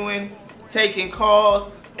 arguing, taking calls,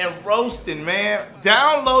 and roasting, man.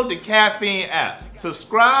 Download the Caffeine app.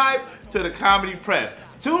 Subscribe to the Comedy Press.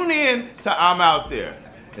 Tune in to I'm Out There.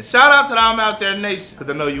 And shout out to the I'm Out There Nation,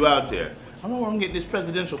 because I know you out there. I don't know where I'm getting this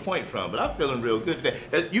presidential point from, but I'm feeling real good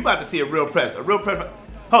today. You about to see a real press. Hold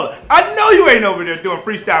on. I know you ain't over there doing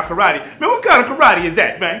freestyle karate. Man, what kind of karate is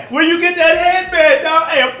that, man? Where you get that headband, dog?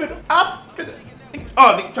 Hey,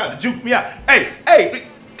 oh, nigga trying to juke me out. Hey,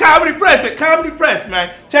 Comedy Press, man. Comedy Press,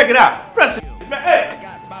 man. Check it out. Press it, man. Hey.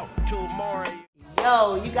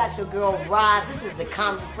 Yo, you got your girl Roz. This is the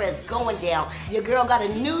Comedy Press going down. Your girl got a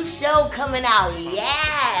new show coming out.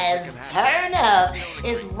 Yes, turn up.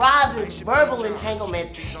 It's Roz's Verbal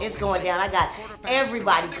Entanglements. It's going down. I got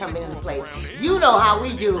everybody coming into place. You know how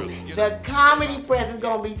we do. The Comedy Press is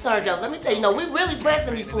gonna be turned up. Let me tell you, we really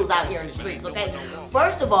pressing these fools out here in the streets, okay?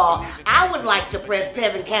 First of all, I would like to press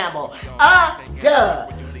Tevin Campbell.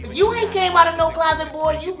 Duh. You ain't came out of no closet,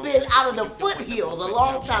 boy. You've been out of the foothills a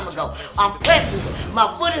long time ago. I'm pressing you.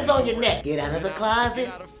 My foot is on your neck. Get out of the closet.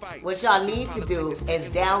 What y'all need to do is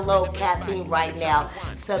download Caffeine right now.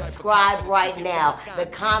 Subscribe right now. The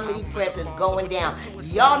Comedy Press is going down.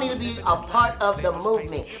 Y'all need to be a part of the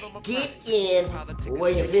movement. Get in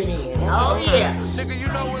where you fit in. Oh, yeah. Nigga, you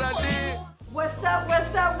know what I did? What's up,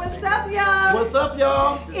 y'all? What's up,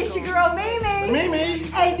 y'all? It's your girl, Mimi.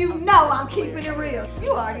 Mimi. And you know I'm keeping it real.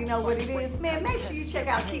 You already know what it is. Man, make sure you check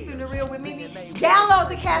out Keeping It Real with Mimi. Download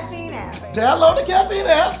the Caffeine app. Download the Caffeine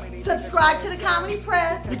app. Subscribe to the Comedy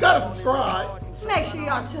Press. You gotta subscribe. Make sure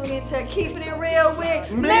y'all tune in to Keeping It Real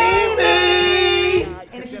with Mimi.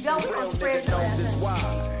 And if you don't, we're gonna spread your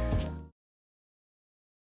ass.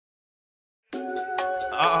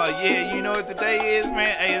 Yeah, you know what today is,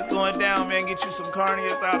 man? Hey, it's going down, man. Get you some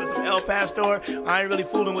carnitas out of some El Pastor. I ain't really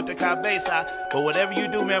fooling with the cabeza, but whatever you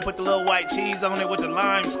do, man, put the little white cheese on it with the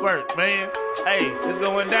lime squirt, man. Hey, it's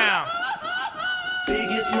going down.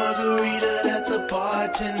 Biggest margarita that the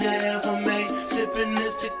bartender ever made. Sipping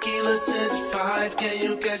this tequila since 5. Can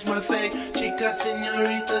you catch my fade? Chicas,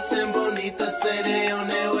 senoritas, and bonitas say they on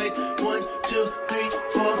their way. 1, 2, 3,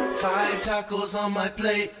 4, 5 tacos on my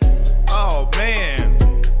plate. Oh, man.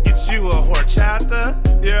 You a horchata,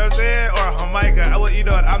 you know what I'm saying? Or a Jamaica. You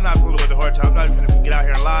know what? I'm not fooling with the horchata. I'm not even gonna get out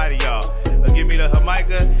here and lie to y'all. Give me the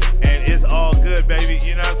Jamaica, and it's all good, baby.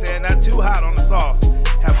 You know what I'm saying? Not too hot on the sauce.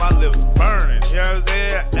 Have my lips burning. You know what I'm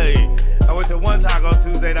saying? Hey, I went to one Taco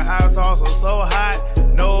Tuesday. The hot sauce was so hot,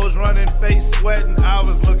 nose running, face sweating. I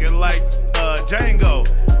was looking like Django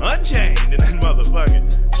Unchained in that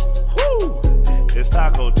motherfucker.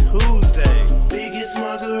 Taco Tuesday. Biggest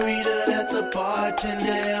margarita that the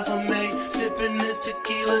bartender ever made. Sipping this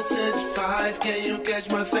tequila since 5. Can you catch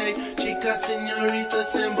my fade? Chicas,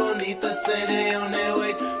 senoritas, and bonitas say they on their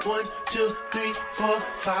way. 1, 2, 3, 4,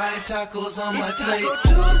 5 tacos on my plate. Taco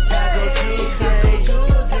Tuesday. Taco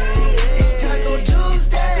Tuesday. It's Taco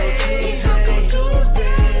Tuesday. Taco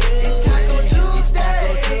Tuesday. It's Taco Tuesday.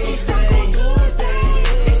 It's Taco Tuesday.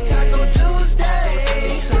 It's Taco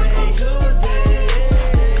Tuesday.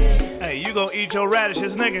 Hey, you gonna eat your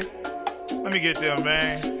radishes, nigga? Let me get them,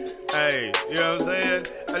 man. Hey, you know what I'm saying?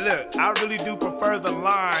 Look, I really do prefer the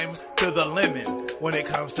lime to the lemon when it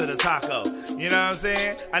comes to the taco. You know what I'm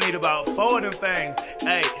saying? I need about 4 of them things.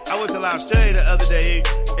 Hey, I went to Australia the other day,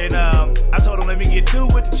 and I told them let me get 2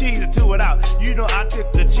 with the cheese and 2 without. You know, I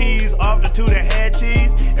took the cheese off the 2 that had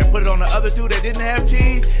cheese and put it on the other 2 that didn't have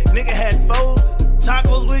cheese. Nigga had 4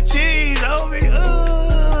 tacos with cheese, homie.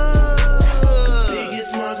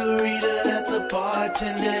 Biggest margarita that the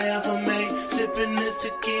bartender ever made. Sipping this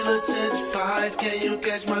tequila since 5. Can you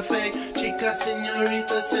catch my fade? Chicas,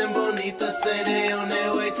 senoritas, and bonitas say they on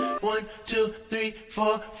their way. 1, 2, 3,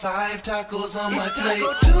 4, 5 tacos on my plate.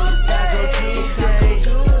 Taco Tuesday.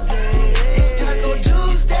 It's Taco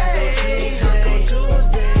Tuesday. Taco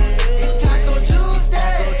Tuesday. It's Taco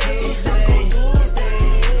Tuesday. It's Taco Tuesday.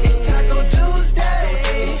 It's Taco Tuesday.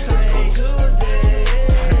 Taco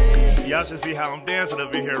Tuesday. Y'all should see how I'm dancing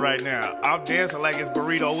up in here right now. I'm dancing like it's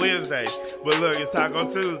Burrito Wednesday. But look, it's Taco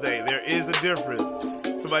Tuesday. There is a difference.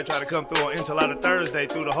 Somebody tried to come through on Enchilada Thursday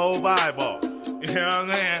through the whole vibe off. You know what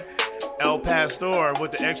I'm saying? El Pastor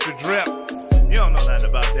with the extra drip. You don't know nothing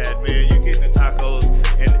about that, man. You getting the tacos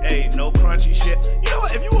and, hey, no crunchy shell. You know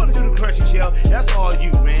what? If you want to do the crunchy shell, that's all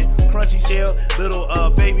you, man. Crunchy shell, little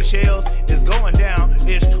baby shells is going down.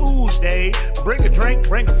 It's Tuesday. Bring a drink,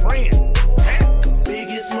 bring a friend.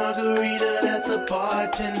 Biggest margarita that the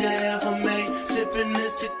bartender ever made. Sipping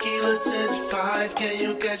this tequila since 5. Can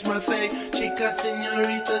you catch my fade? Chicas,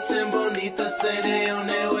 senoritas, and bonitas say they on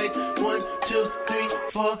their way. 1, 2, 3,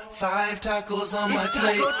 4, 5 tacos on my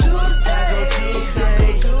plate. Taco Tuesday.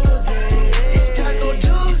 It's Taco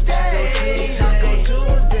Tuesday. Taco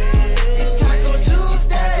Tuesday. It's Taco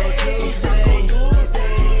Tuesday. It's Taco Tuesday.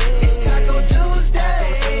 It's Taco Tuesday.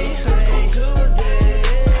 Taco Tuesday.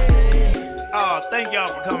 Oh, thank y'all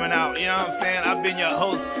for coming out. You know what I'm saying? I've been your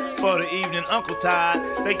host for the evening, Uncle Todd.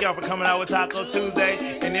 Thank y'all for coming out with Taco Tuesday.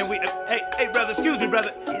 And then hey, brother, excuse me,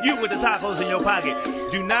 brother. You with the tacos in your pocket.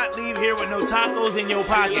 Do not leave here with no tacos in your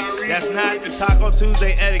pocket. That's not Taco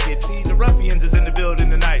Tuesday etiquette. See, the ruffians is in the building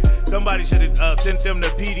tonight. Somebody should have sent them the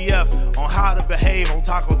PDF on how to behave on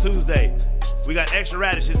Taco Tuesday. We got extra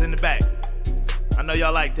radishes in the back. I know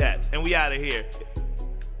y'all like that. And we out of here.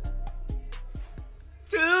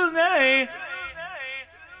 Tuesday.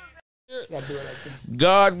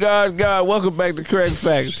 God, welcome back to Correct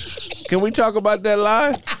Facts. Can we talk about that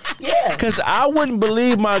lie? Yeah. Because I wouldn't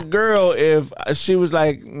believe my girl if she was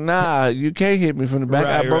like, nah, you can't hit me from the back.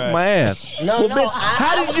 I broke my ass. No, bitch,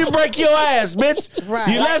 how did you break your ass, bitch? Right.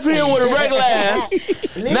 You left here with a regular ass.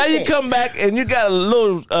 Now you come back and you got a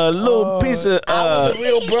little piece of... I was a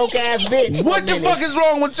real broke ass bitch. What the fuck is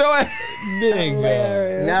wrong with your ass?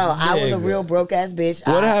 No, I was a real broke ass bitch.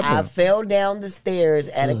 What happened? I fell down the stairs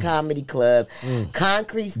at a comedy club.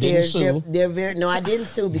 Concrete stairs. They're very... No, I didn't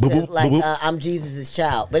sue because I'm Jesus'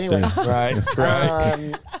 child. But anyway. Right.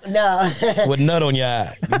 No. With nut on your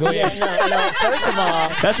eye. Go ahead. No. First of all,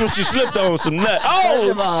 that's when she slipped on some nut. First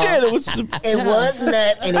of all, shit! It was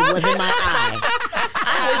nut, and it was in my eye. I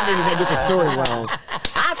hate niggas that get the story wrong.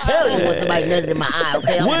 I'll tell you when somebody nutted in my eye.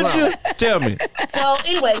 Okay, would you tell me? So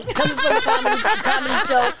anyway, coming from a comedy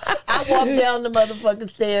show, I walked down the motherfucking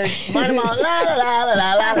stairs. Running on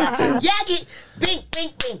la. Yak it. Bink,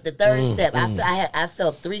 bink, bink. The third step. I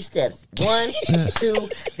felt 3 steps. 1, 2.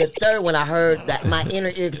 The third one I heard that my inner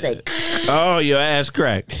ear say, "Oh, your ass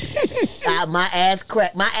cracked." My ass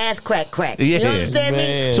crack. My ass crack. Yeah. You understand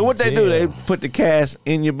me? So what they do? They put the cast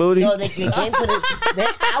in your booty? No, they can't put it.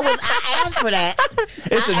 I asked for that.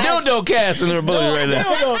 It's a dildo cast in her booty right now.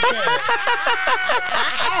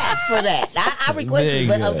 I asked for that. I requested,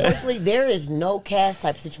 but unfortunately, there is no cast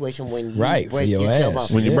type situation when you break your tailbone.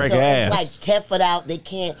 When you break your ass, it's like Teflon out. They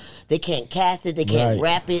can't cast it. They can't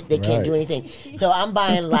wrap it. They can't do anything. So I'm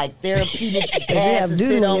buying like therapeutic casts to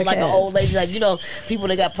sit on like an old lady, like people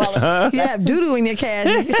that got problems. You have doo-doo in your cast.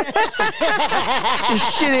 It's a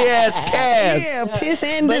shitty ass cast. Yeah, piss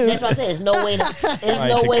and But doo. that's what I said. There's no way to. There's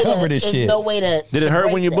no way to. cover this shit. No way to. Did it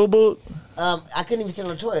hurt when you boo booed? I couldn't even sit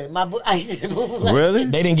on the toilet. Really?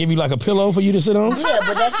 They didn't give you like a pillow for you to sit on? Yeah,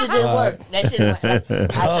 but that shit didn't work. That shit didn't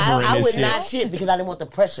work. I would not shit because I didn't want the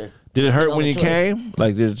pressure. Did it hurt when you came?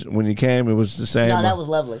 Like, when you came, it was the same? No, that was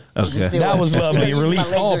lovely. Okay. That was lovely. You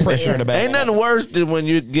released all pressure in the back. Ain't nothing worse than when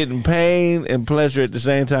you're getting pain and pleasure at the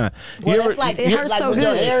same time. Well, it's like, it hurts so good.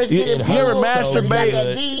 Your hair is getting you ever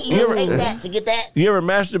masturbate? You ever take that to get that? You ever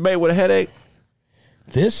masturbate with a headache?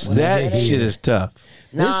 That shit is tough.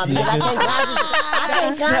 Nah, because I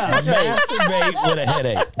can't concentrate. Masturbate with a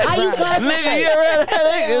headache. How you concentrate? Nigga, you ever had a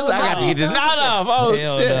headache? I got to get this knot off. Oh,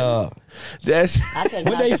 Hell shit. no. That's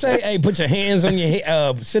what they say. Hey, put your hands on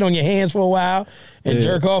your sit on your hands for a while and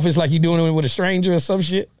jerk off. It's like you doing it with a stranger or some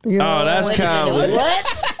shit. Oh, that's kind of what?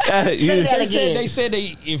 Say that again. They said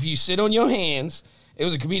if you sit on your hands. It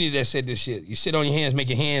was a comedian that said this shit. You sit on your hands, make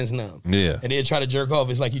your hands numb. Yeah. And then try to jerk off.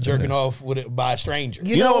 It's like you jerking off with it by a stranger.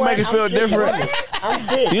 You know what make it feel different? I'm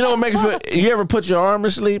sick. You know what make it feel? You ever put your arm to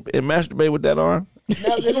sleep and masturbate with that arm?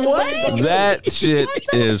 What? That shit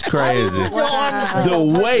is crazy.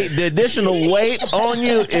 The weight, the additional weight on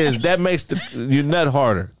you makes your nut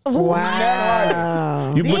harder.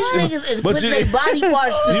 Wow. These niggas is putting their body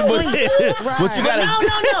parts to sleep. But you gotta.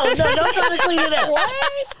 No, don't try to clean it up.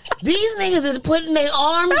 These niggas is putting their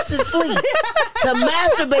arms to sleep to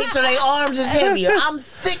masturbate so their arms is heavier. I'm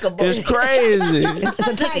sick of it. It's crazy. It's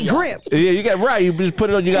a tight grip. Yeah, you got right. You just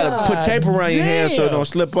put it on. You got to put tape around your hand so it don't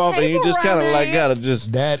slip off, and you just kind of like gotta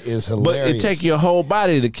just. That is hilarious. But it take your whole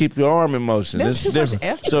body to keep your arm in motion. That's It's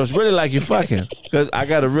different. So it's really like you fucking. Because I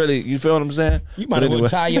gotta really. You feel what I'm saying? You might as well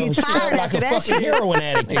tie your shit up like after a that fucking shit. heroin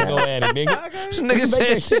addict and go at it, nigga. This nigga Make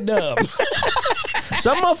that said shit dumb.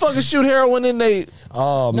 some motherfuckers shoot heroin in they.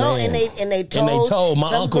 Oh man. No, and they told. And they told my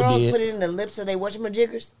some uncle girls did. put it in the lips of they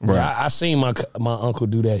whatchamajiggers. Right. I seen my uncle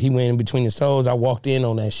do that. He went in between his toes. I walked in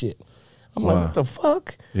on that shit. I'm like, what the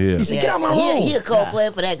fuck? Yeah. He said, get out my room. He a cold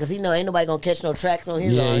player for that because he know ain't nobody gonna catch no tracks on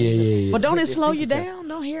his arm. Yeah. But don't it slow you down?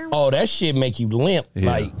 Don't hear him. Oh, that shit make you limp. Yeah.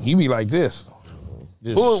 Like, you be like this.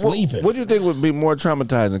 Just sleeping. What do you think would be more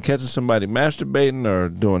traumatizing, catching somebody masturbating or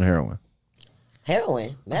doing heroin?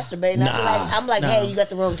 Heroin, masturbating. Nah. I'm like, hey, you got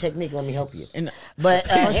the wrong technique. Let me help you. But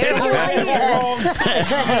Stick it heroin, right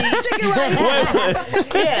here. Stick it right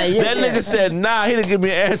here. yeah. That nigga said nah. He didn't give me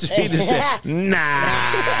an answer. He just said nah.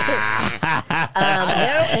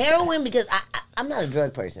 Heroin because I'm not a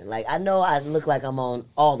drug person. Like I know I look like I'm on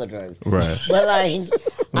all the drugs, Right. But like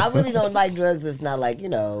I really don't like drugs. It's not like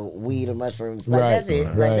weed or mushrooms. Like that's it.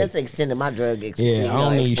 Right. Like that's extending my drug Yeah, I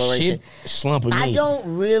don't need exploration. shit slumping me. I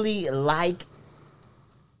don't really like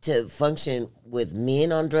to function with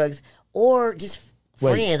men on drugs or just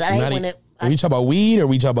friends. I hate when it. Are we talking about weed or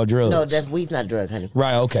we talking about drugs? No, weed's not drug, honey.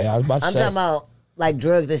 Right, okay. I was about to I'm say. talking about like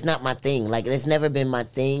drugs. It's not my thing. Like it's never been my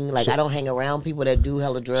thing. Like I don't hang around people that do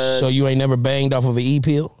hella drugs. So you ain't never banged off of an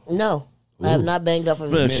E-pill? No. I have not banged off of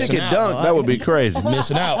Man, it. if she get dunked, that would be crazy.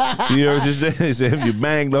 Missing out. You heard what you said? He said if you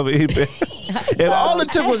banged over E-pill. If all it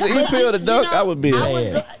took was an E-pill to dunk, I would be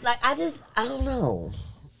I don't know.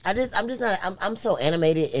 I'm just not. I'm so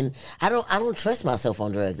animated, and I don't trust myself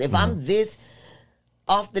on drugs. If I'm this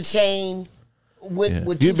off the chain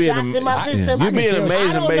with two shots in my system, you'd be an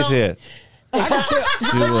amazing bass head. But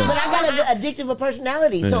I got an addictive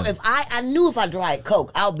personality. So if I knew if I tried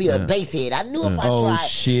coke, I would be a bass head. I knew if I tried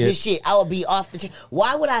this shit, I would be off the chain.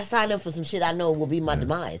 Why would I sign up for some shit I know will be my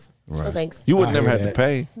demise? Right. No thanks. You would never have to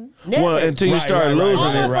pay. Never. Well, until you start losing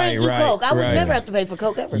All my it. friends do coke. I would never have to pay for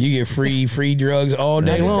coke ever. You get free drugs all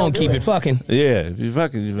day long. Keep it fucking. Yeah, if you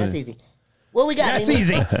fucking. You That's easy. What we got? That's Nina?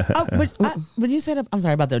 easy. When you said, I'm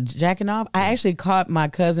sorry about the jacking off, I actually caught my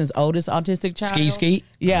cousin's oldest autistic child. Ski.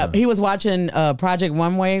 Yeah, he was watching Project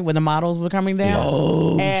One Way when the models were coming down.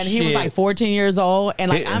 Oh, and he was shit. like 14 years old. And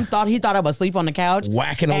like he thought I was asleep on the couch.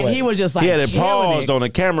 Whacking and away. he was just like, He had it killing paused it. on the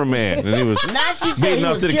cameraman. And he was Now she said beating he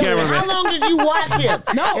up was to the killing it. cameraman. How long did you watch him?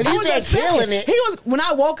 No, if he you was said just saying, killing it. He was when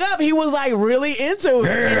I woke up, he was like really into it.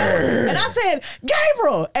 And I said,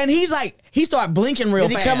 Gabriel, and he's like, he started blinking real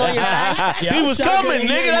Did he fast. come on your back? He was coming,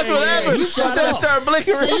 nigga. That's what happened. She said it started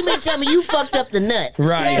blinking. So you mean tell me you fucked up the nut?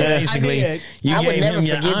 Right, Yeah, basically. I did. You I would gave never him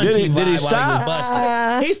your forgive auntie Did he vibe while he stop? was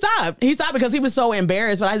busted. He stopped. He stopped because he was so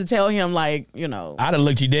embarrassed. But I had to tell him, like, I'd have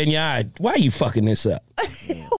looked you dead in your eye. Why are you fucking this up?